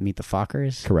Meet the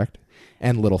Fockers. Correct.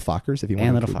 And Little Fockers, if you want.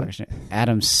 And Little Fockers.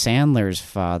 Adam Sandler's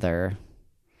father.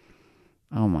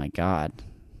 Oh my God.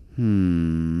 I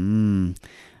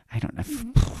don't know.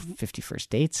 50 First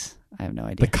Dates? I have no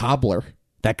idea. The Cobbler.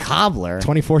 The Cobbler?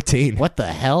 2014. What the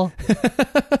hell?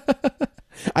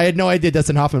 I had no idea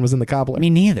Dustin Hoffman was in The Cobbler.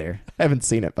 Me neither. I haven't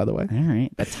seen it, by the way. All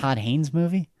right. The Todd Haynes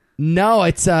movie? No,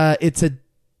 it's a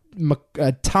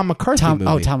Tom McCarthy movie.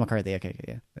 Oh, Tom McCarthy. Okay,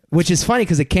 yeah. Which is funny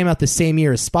because it came out the same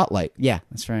year as Spotlight. Yeah,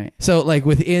 that's right. So, like,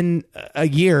 within a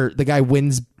year, the guy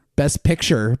wins Best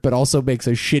Picture, but also makes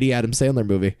a shitty Adam Sandler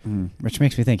movie. Which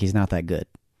makes me think he's not that good.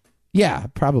 Yeah,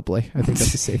 probably. I think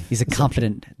that's a safe. He's a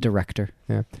competent director.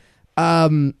 Yeah.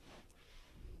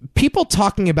 People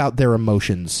talking about their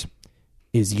emotions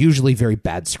is usually very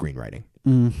bad screenwriting.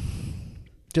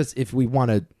 Just if we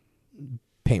want to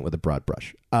paint with a broad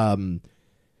brush. When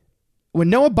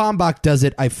Noah Baumbach does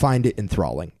it, I find it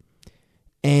enthralling.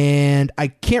 And I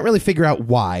can't really figure out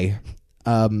why.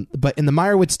 But in the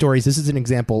Meyerowitz Stories, this is an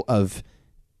example of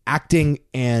acting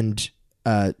and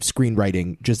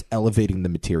screenwriting just elevating the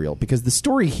material. Because the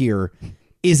story here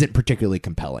isn't particularly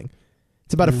compelling.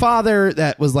 It's about a father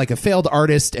that was like a failed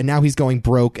artist, and now he's going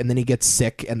broke, and then he gets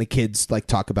sick, and the kids like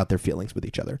talk about their feelings with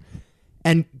each other.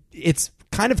 And it's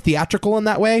kind of theatrical in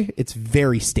that way. It's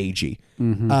very stagey.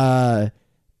 And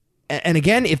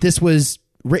again, if this was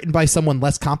written by someone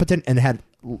less competent and had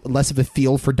less of a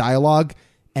feel for dialogue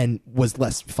and was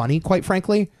less funny, quite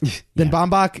frankly, than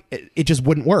Baumbach, it just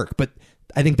wouldn't work. But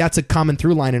I think that's a common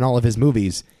through line in all of his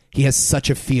movies. He has such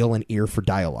a feel and ear for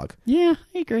dialogue. Yeah,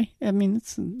 I agree. I mean,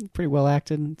 it's pretty well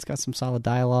acted. It's got some solid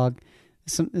dialogue.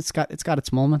 It's got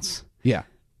its moments. Yeah.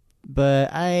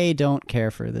 But I don't care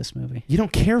for this movie. You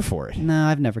don't care for it? No,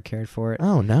 I've never cared for it.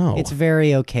 Oh, no. It's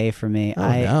very okay for me. Oh,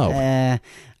 no.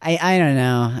 I don't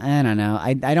know.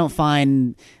 I don't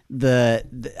find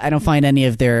I don't find any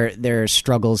of their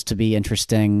struggles to be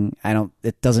interesting.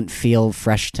 It doesn't feel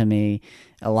fresh to me.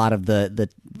 A lot of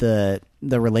the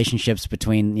relationships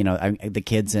between, the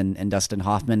kids and Dustin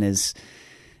Hoffman is,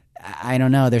 I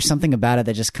don't know. There's something about it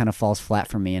that just kind of falls flat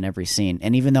for me in every scene.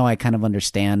 And even though I kind of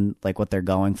understand like what they're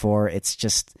going for, it's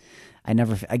just,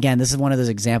 again, this is one of those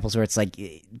examples where it's like,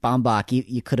 Baumbach,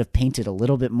 you could have painted a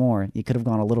little bit more. You could have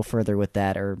gone a little further with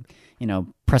that, or,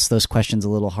 press those questions a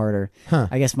little harder.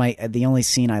 I guess the only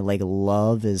scene I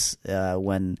love is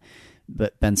when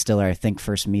Ben Stiller, I think,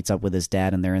 first meets up with his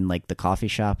dad, and they're in like the coffee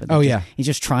shop. And he's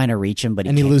just trying to reach him, but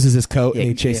he loses his coat, and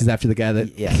he chases after the guy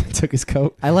that took his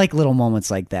coat. I like little moments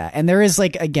like that, and there is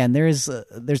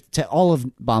there's to all of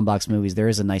Baumbach's movies, there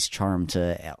is a nice charm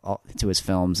to his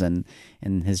films and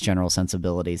his general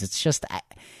sensibilities. It's just,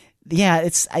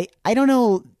 I don't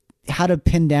know how to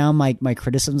pin down my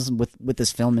criticisms with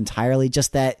this film entirely.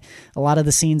 Just that a lot of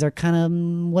the scenes are kind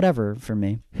of whatever for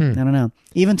me. I don't know.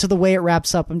 Even to the way it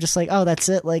wraps up, I'm just like, oh, that's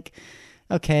it. Like,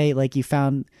 okay, like you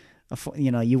found,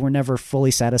 you were never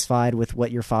fully satisfied with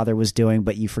what your father was doing,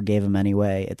 but you forgave him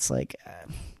anyway. It's like,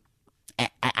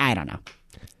 I don't know.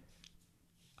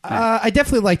 I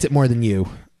definitely liked it more than you.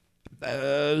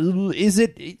 Is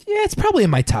it? Yeah, it's probably in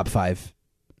my top 5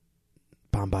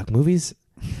 Baumbach movies.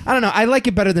 I don't know. I like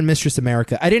it better than Mistress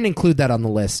America. I didn't include that on the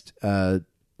list, although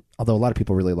a lot of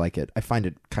people really like it. I find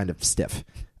it kind of stiff,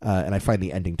 and I find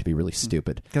the ending to be really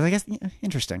stupid. Because I guess,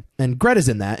 interesting. And Greta's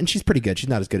in that, and she's pretty good. She's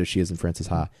not as good as she is in Frances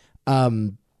Ha.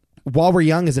 While We're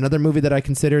Young is another movie that I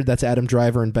considered. That's Adam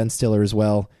Driver and Ben Stiller as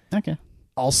well. Okay.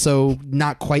 Also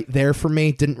not quite there for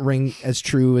me. Didn't ring as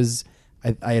true as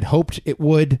I had hoped it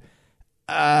would.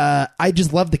 I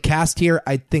just love the cast here.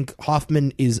 I think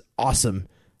Hoffman is awesome.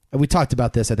 We talked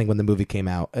about this, I think, when the movie came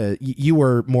out. You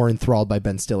were more enthralled by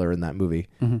Ben Stiller in that movie.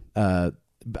 Mm-hmm.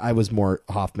 I was more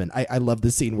Hoffman. I love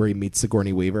the scene where he meets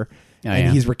Sigourney Weaver,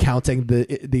 and he's recounting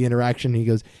the interaction. And he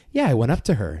goes, "Yeah, I went up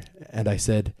to her, and I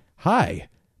said, 'Hi,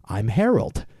 I'm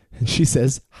Harold.' And she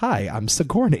says, 'Hi, I'm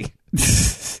Sigourney.'"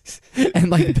 And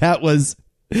like that was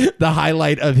the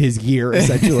highlight of his year,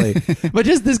 essentially. But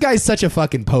just this guy's such a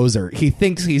fucking poser. He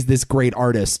thinks he's this great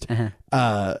artist,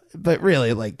 but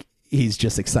really, like, he's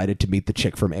just excited to meet the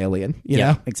chick from Alien. You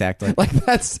know? Exactly. Like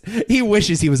he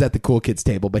wishes he was at the cool kids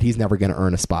table, but he's never going to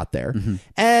earn a spot there. Mm-hmm.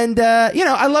 And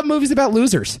I love movies about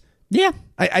losers. Yeah,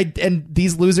 and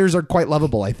these losers are quite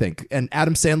lovable, I think. And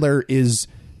Adam Sandler is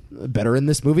better in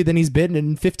this movie than he's been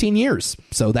in 15 years.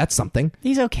 So that's something.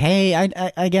 He's okay.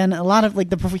 Again, a lot of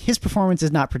like his performance is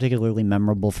not particularly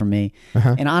memorable for me.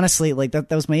 And honestly, like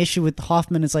that was my issue with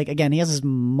Hoffman. It's like, again, he has his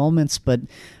moments, but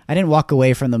I didn't walk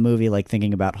away from the movie like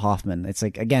thinking about Hoffman. It's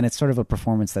like, again, it's sort of a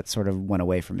performance that sort of went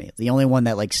away from me. The only one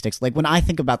that like sticks, like when I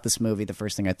think about this movie, the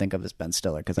first thing I think of is Ben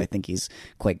Stiller, because I think he's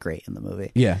quite great in the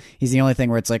movie. Yeah. He's the only thing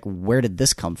where it's like, where did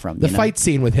this come from? The fight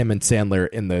scene with him and Sandler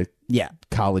in the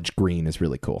college green is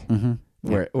really cool. Mm-hmm.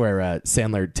 Where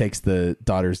Sandler takes the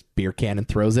daughter's beer can and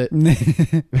throws it.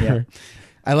 Yeah.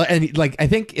 I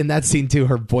think in that scene too,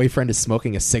 her boyfriend is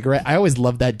smoking a cigarette. I always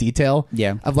love that detail.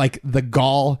 Yeah. Of like the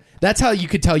gall. That's how you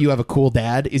could tell you have a cool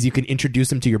dad, is you can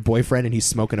introduce him to your boyfriend and he's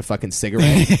smoking a fucking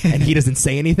cigarette and he doesn't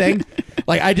say anything.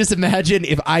 Like, I just imagine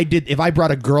if I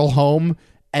brought a girl home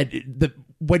and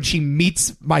when she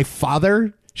meets my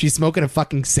father, she's smoking a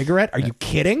fucking cigarette. Are you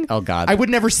kidding? Oh God. I would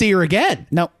never see her again.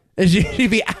 Nope.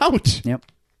 She'd be out. Yep.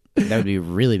 That would be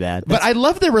really bad. But I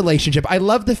love their relationship. I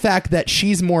love the fact that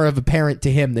she's more of a parent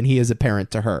to him than he is a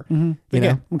parent to her. Mm-hmm. You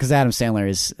know? Because Adam Sandler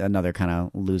is another kind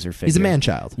of loser figure. He's a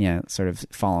man-child. Yeah, sort of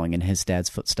following in his dad's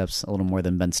footsteps a little more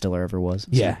than Ben Stiller ever was. So.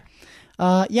 Yeah.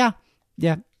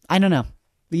 Yeah. I don't know.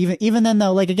 Even then,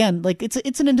 though, like, again, like,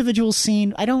 it's an individual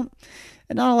scene. Not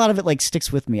a lot of it, like,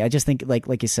 sticks with me. I just think,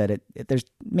 like you said, there's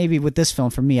maybe with this film,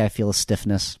 for me, I feel a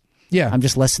stiffness. Yeah. I'm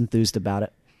just less enthused about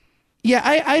it. Yeah,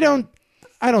 I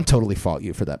don't totally fault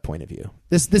you for that point of view.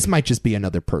 This might just be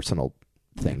another personal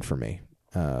thing for me.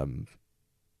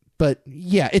 But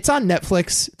yeah, it's on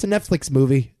Netflix. It's a Netflix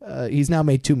movie. He's now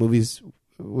made 2 movies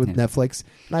with Netflix,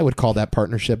 and I would call that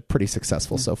partnership pretty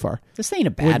successful so far. This ain't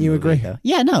a bad Wouldn't you movie, agree? Though.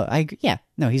 Yeah, no, I agree. Yeah,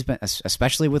 no, he's been,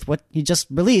 especially with what he just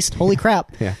released. Holy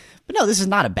crap! Yeah, but no, this is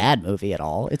not a bad movie at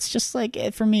all. It's just like,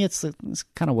 for me, it's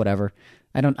kind of whatever.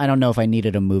 I don't know if I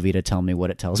needed a movie to tell me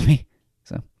what it tells me.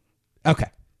 So, okay,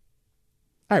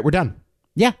 all right, we're done.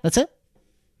 Yeah, that's it.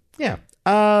 Yeah,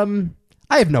 I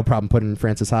have no problem putting in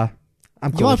Frances Ha.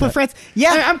 I'm cool. You want to put Frances?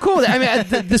 Yeah, I'm cool with it. I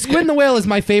mean, the Squid and the Whale is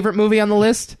my favorite movie on the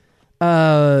list.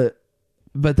 But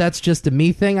that's just a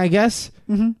me thing, I guess.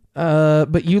 Mm-hmm.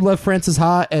 But you love Frances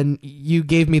Ha, and you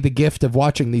gave me the gift of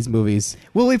watching these movies.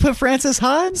 Will we put Frances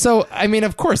Ha? So, I mean,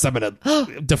 of course, I'm going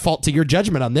to default to your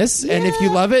judgment on this. Yeah. And if you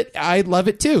love it, I love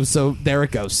it too. So there it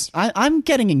goes. I'm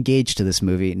getting engaged to this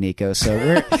movie, Nico.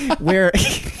 So we're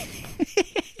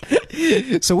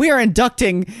so we are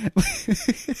inducting.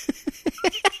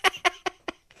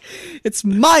 It's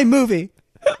my movie.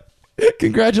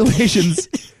 Congratulations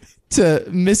to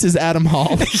Mrs. Adam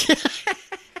Hall,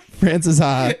 Frances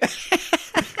Ha,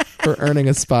 for earning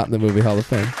a spot in the Movie Hall of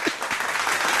Fame.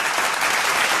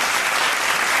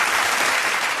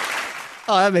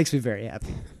 Oh, that makes me very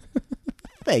happy.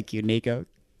 Thank you, Nico.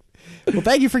 Well,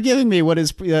 thank you for giving me what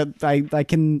is I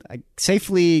can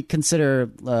safely consider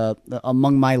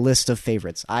among my list of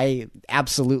favorites. I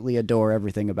absolutely adore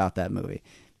everything about that movie.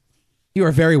 You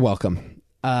are very welcome.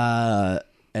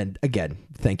 And again,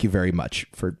 thank you very much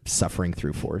for suffering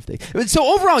through 4 of these.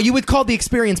 So overall, you would call the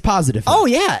experience positive? Oh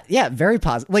yeah, very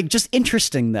positive. Like, just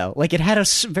interesting though. Like, it had a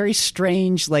very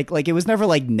strange, like it was never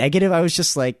like negative. I was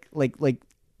just like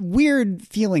weird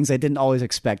feelings I didn't always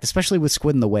expect, especially with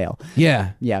Squid and the Whale.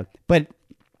 Yeah. But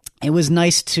it was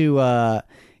nice to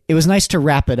it was nice to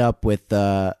wrap it up with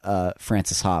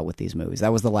Frances Ha with these movies.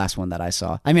 That was the last one that I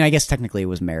saw. I mean, I guess technically it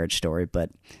was Marriage Story, but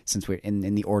since we're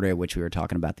in the order in which we were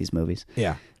talking about these movies.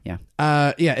 Yeah. Yeah.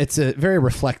 It's a very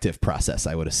reflective process,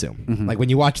 I would assume. Mm-hmm. Like when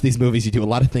you watch these movies, you do a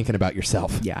lot of thinking about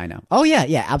yourself. Yeah, I know. Oh,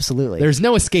 yeah, absolutely. There's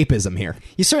no escapism here.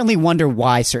 You certainly wonder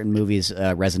why certain movies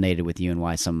resonated with you and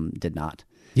why some did not.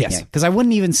 Yes. Because I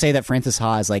wouldn't even say that Frances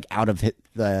Ha is like out of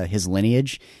his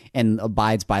lineage and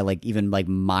abides by like even like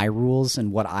my rules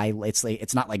and what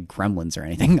it's not like Gremlins or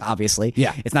anything, obviously.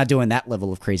 Yeah. It's not doing that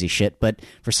level of crazy shit. But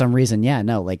for some reason,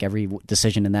 like every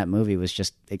decision in that movie was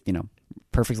just,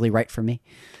 perfectly right for me.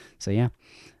 So, yeah.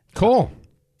 Cool.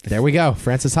 There we go.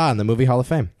 Frances Ha in the Movie Hall of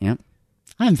Fame. Yeah.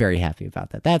 I'm very happy about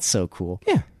that. That's so cool.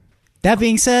 Yeah. That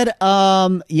being said,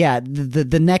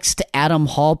 the next Adam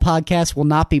Hall podcast will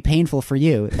not be painful for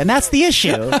you. And that's the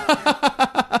issue.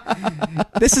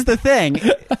 This is the thing.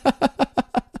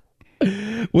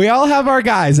 We all have our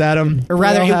guys, Adam. Or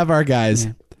rather, we all have our guys.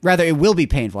 Yeah. Rather, it will be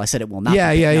painful. I said it will not.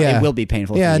 Yeah. It will be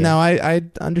painful. Yeah, for you. no, I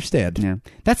understand. Yeah.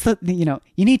 That's you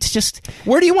need to just...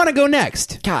 Where do you want to go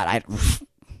next? God,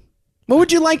 What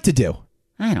would you like to do?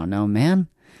 I don't know, man.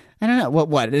 I don't know.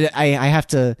 What? I have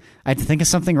to think of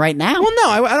something right now? Well,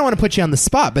 no, I don't want to put you on the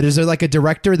spot, but is there like a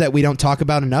director that we don't talk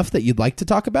about enough that you'd like to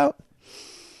talk about?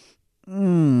 I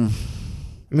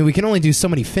mean, we can only do so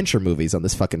many Fincher movies on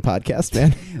this fucking podcast,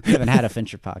 man. We haven't had a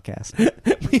Fincher podcast.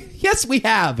 Yes, we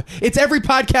have. It's every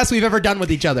podcast we've ever done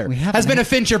with each other has been a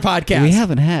Fincher podcast. We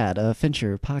haven't had a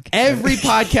Fincher podcast. Every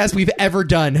podcast we've ever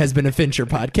done has been a Fincher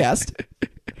podcast.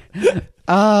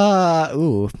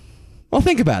 Ooh. Well,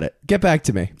 think about it. Get back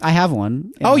to me. I have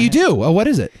one. Oh, you do? Oh, what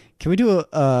is it? Can we do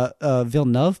a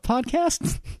Villeneuve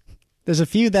podcast? There's a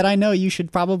few that I know you should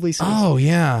probably see. Oh,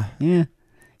 yeah. Yeah.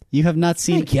 You have not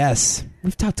seen... Yes.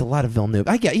 We've talked a lot of Villeneuve.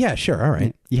 Yeah, sure. All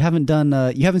right. You haven't done...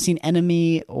 you haven't seen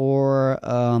Enemy or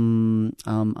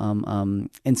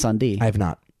Incendie. I have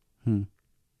not. You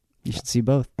should see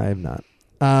both. I have not.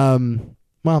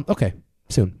 Well, okay.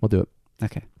 Soon. We'll do it.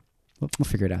 Okay. We'll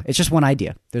figure it out. It's just one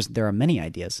idea. There are many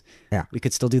ideas. Yeah. We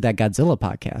could still do that Godzilla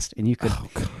podcast, and you could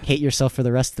hate yourself for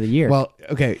the rest of the year. Well,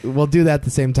 okay. We'll do that at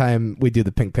the same time we do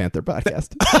the Pink Panther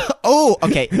podcast. Oh,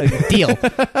 okay. Deal.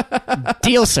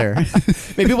 Deal, sir.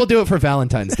 Maybe we'll do it for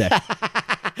Valentine's Day.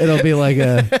 It'll be like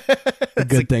a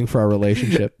good thing for our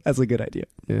relationship. That's a good idea.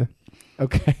 Yeah.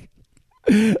 Okay.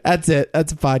 That's it.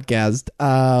 That's a podcast.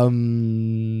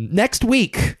 Next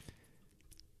week,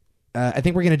 I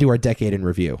think we're going to do our decade in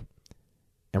review.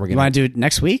 And we're gonna. You want to do it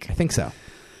next week? I think so.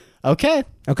 Okay.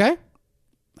 Okay.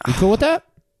 You cool with that?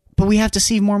 But we have to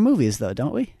see more movies, though,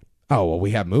 don't we? Oh, well,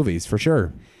 we have movies for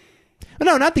sure.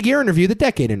 No, not the year in review, the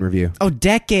decade in review. Oh,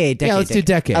 decade. Yeah, let's do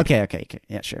decade. Okay.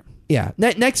 Yeah, sure. Yeah.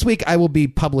 Next week, I will be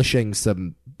publishing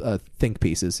some think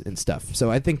pieces and stuff.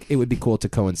 So I think it would be cool to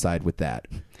coincide with that.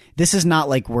 This is not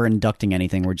like we're inducting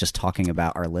anything. We're just talking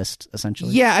about our list,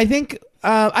 essentially. Yeah, I think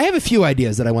I have a few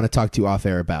ideas that I want to talk to you off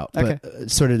air about, okay.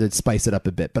 But sort of to spice it up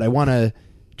a bit. But I want to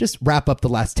just wrap up the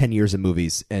last 10 years of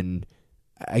movies and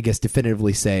I guess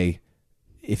definitively say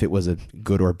if it was a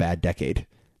good or bad decade,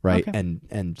 right? Okay.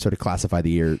 And sort of classify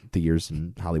the years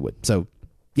in Hollywood. So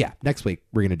yeah, next week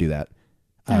we're going to do that.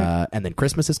 Right. And then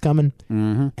Christmas is coming,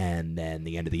 mm-hmm. and then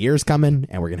the end of the year is coming,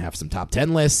 and we're going to have some top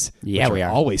 10 lists. Yeah, which we are.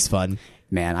 Always fun.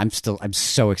 Man, I'm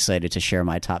so excited to share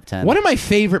my top 10. One of my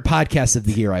favorite podcasts of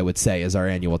the year, I would say, is our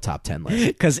annual top 10 list.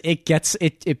 Because it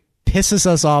pisses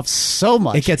us off so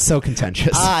much. It gets so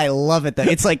contentious. I love it, though.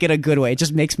 It's like in a good way. It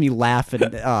just makes me laugh,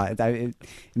 and it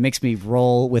makes me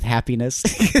roll with happiness.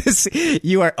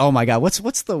 You are, oh my God,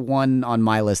 what's the one on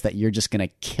my list that you're just going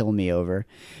to kill me over?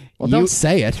 Well, don't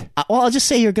say it. Well, I'll just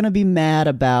say you're going to be mad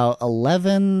about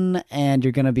 11, and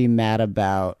you're going to be mad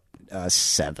about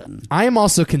 7. I am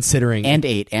also considering... And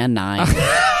 8, and 9.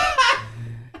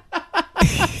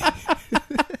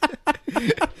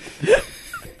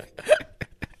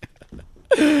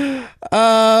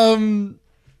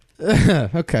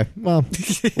 Okay, well,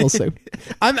 we'll see.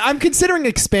 I'm considering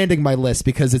expanding my list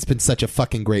because it's been such a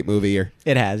fucking great movie year.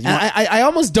 It has. I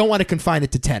almost don't want to confine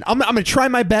it to 10. I'm going to try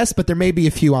my best, but there may be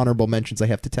a few honorable mentions I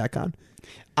have to tack on.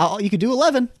 You could do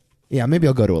 11. Yeah, maybe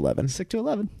I'll go to 11. Stick to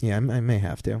 11. Yeah, I may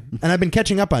have to. And I've been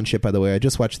catching up on shit, by the way. I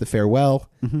just watched The Farewell.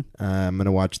 Mm-hmm. I'm going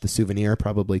to watch The Souvenir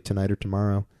probably tonight or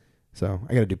tomorrow. So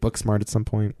I got to do Booksmart at some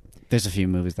point. There's a few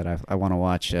movies that I want to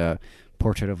watch.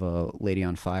 Portrait of a Lady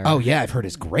on Fire. Oh, yeah, I've heard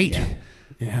it's great.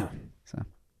 Yeah. So,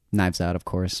 Knives Out, of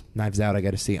course. Knives Out, I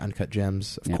got to see. Uncut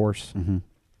Gems, of course. Mm-hmm.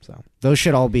 So those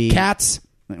should all be... Cats.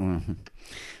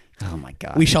 Oh, my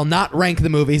God. We shall not rank the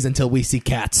movies until we see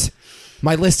Cats.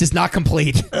 My list is not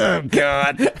complete. Oh,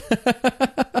 God.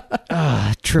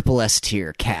 Triple S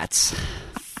tier, Cats.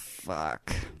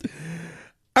 Fuck.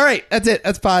 All right, that's it.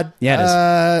 That's pod. Yeah,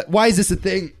 it is. Why is this a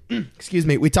thing? Excuse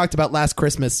me. We talked about Last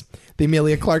Christmas, the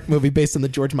Emilia Clarke movie based on the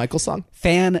George Michael song.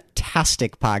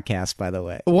 Fantastic podcast, by the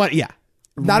way. What? Yeah.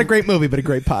 Not a great movie, but a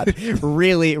great pod.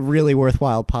 Really, really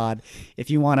worthwhile pod. If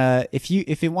you want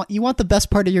the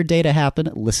best part of your day to happen,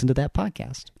 listen to that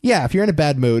podcast. Yeah, if you're in a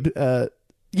bad mood,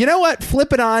 you know what?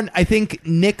 Flip it on. I think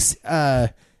Nick's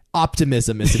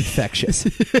optimism is infectious.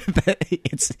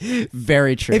 It's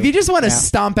very true. If you just want to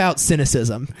stomp out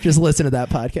cynicism, just listen to that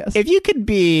podcast. If you could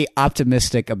be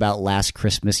optimistic about Last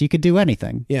Christmas, you could do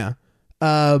anything. Yeah.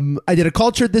 I did a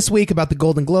Cultured this week about the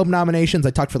Golden Globe nominations.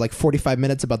 I talked for like 45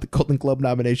 minutes about the Golden Globe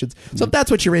nominations. So if that's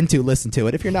what you're into, listen to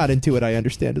it. If you're not into it, I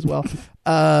understand as well.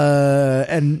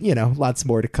 And, lots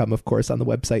more to come, of course, on the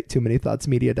website,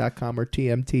 toomanythoughtsmedia.com or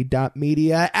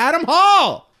tmt.media. Adam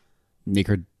Hall!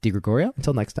 Nico DiGregorio?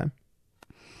 Until next time.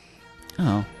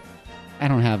 Oh, I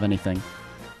don't have anything.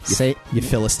 You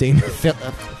Philistine.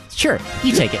 Sure,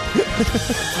 you take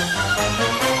it.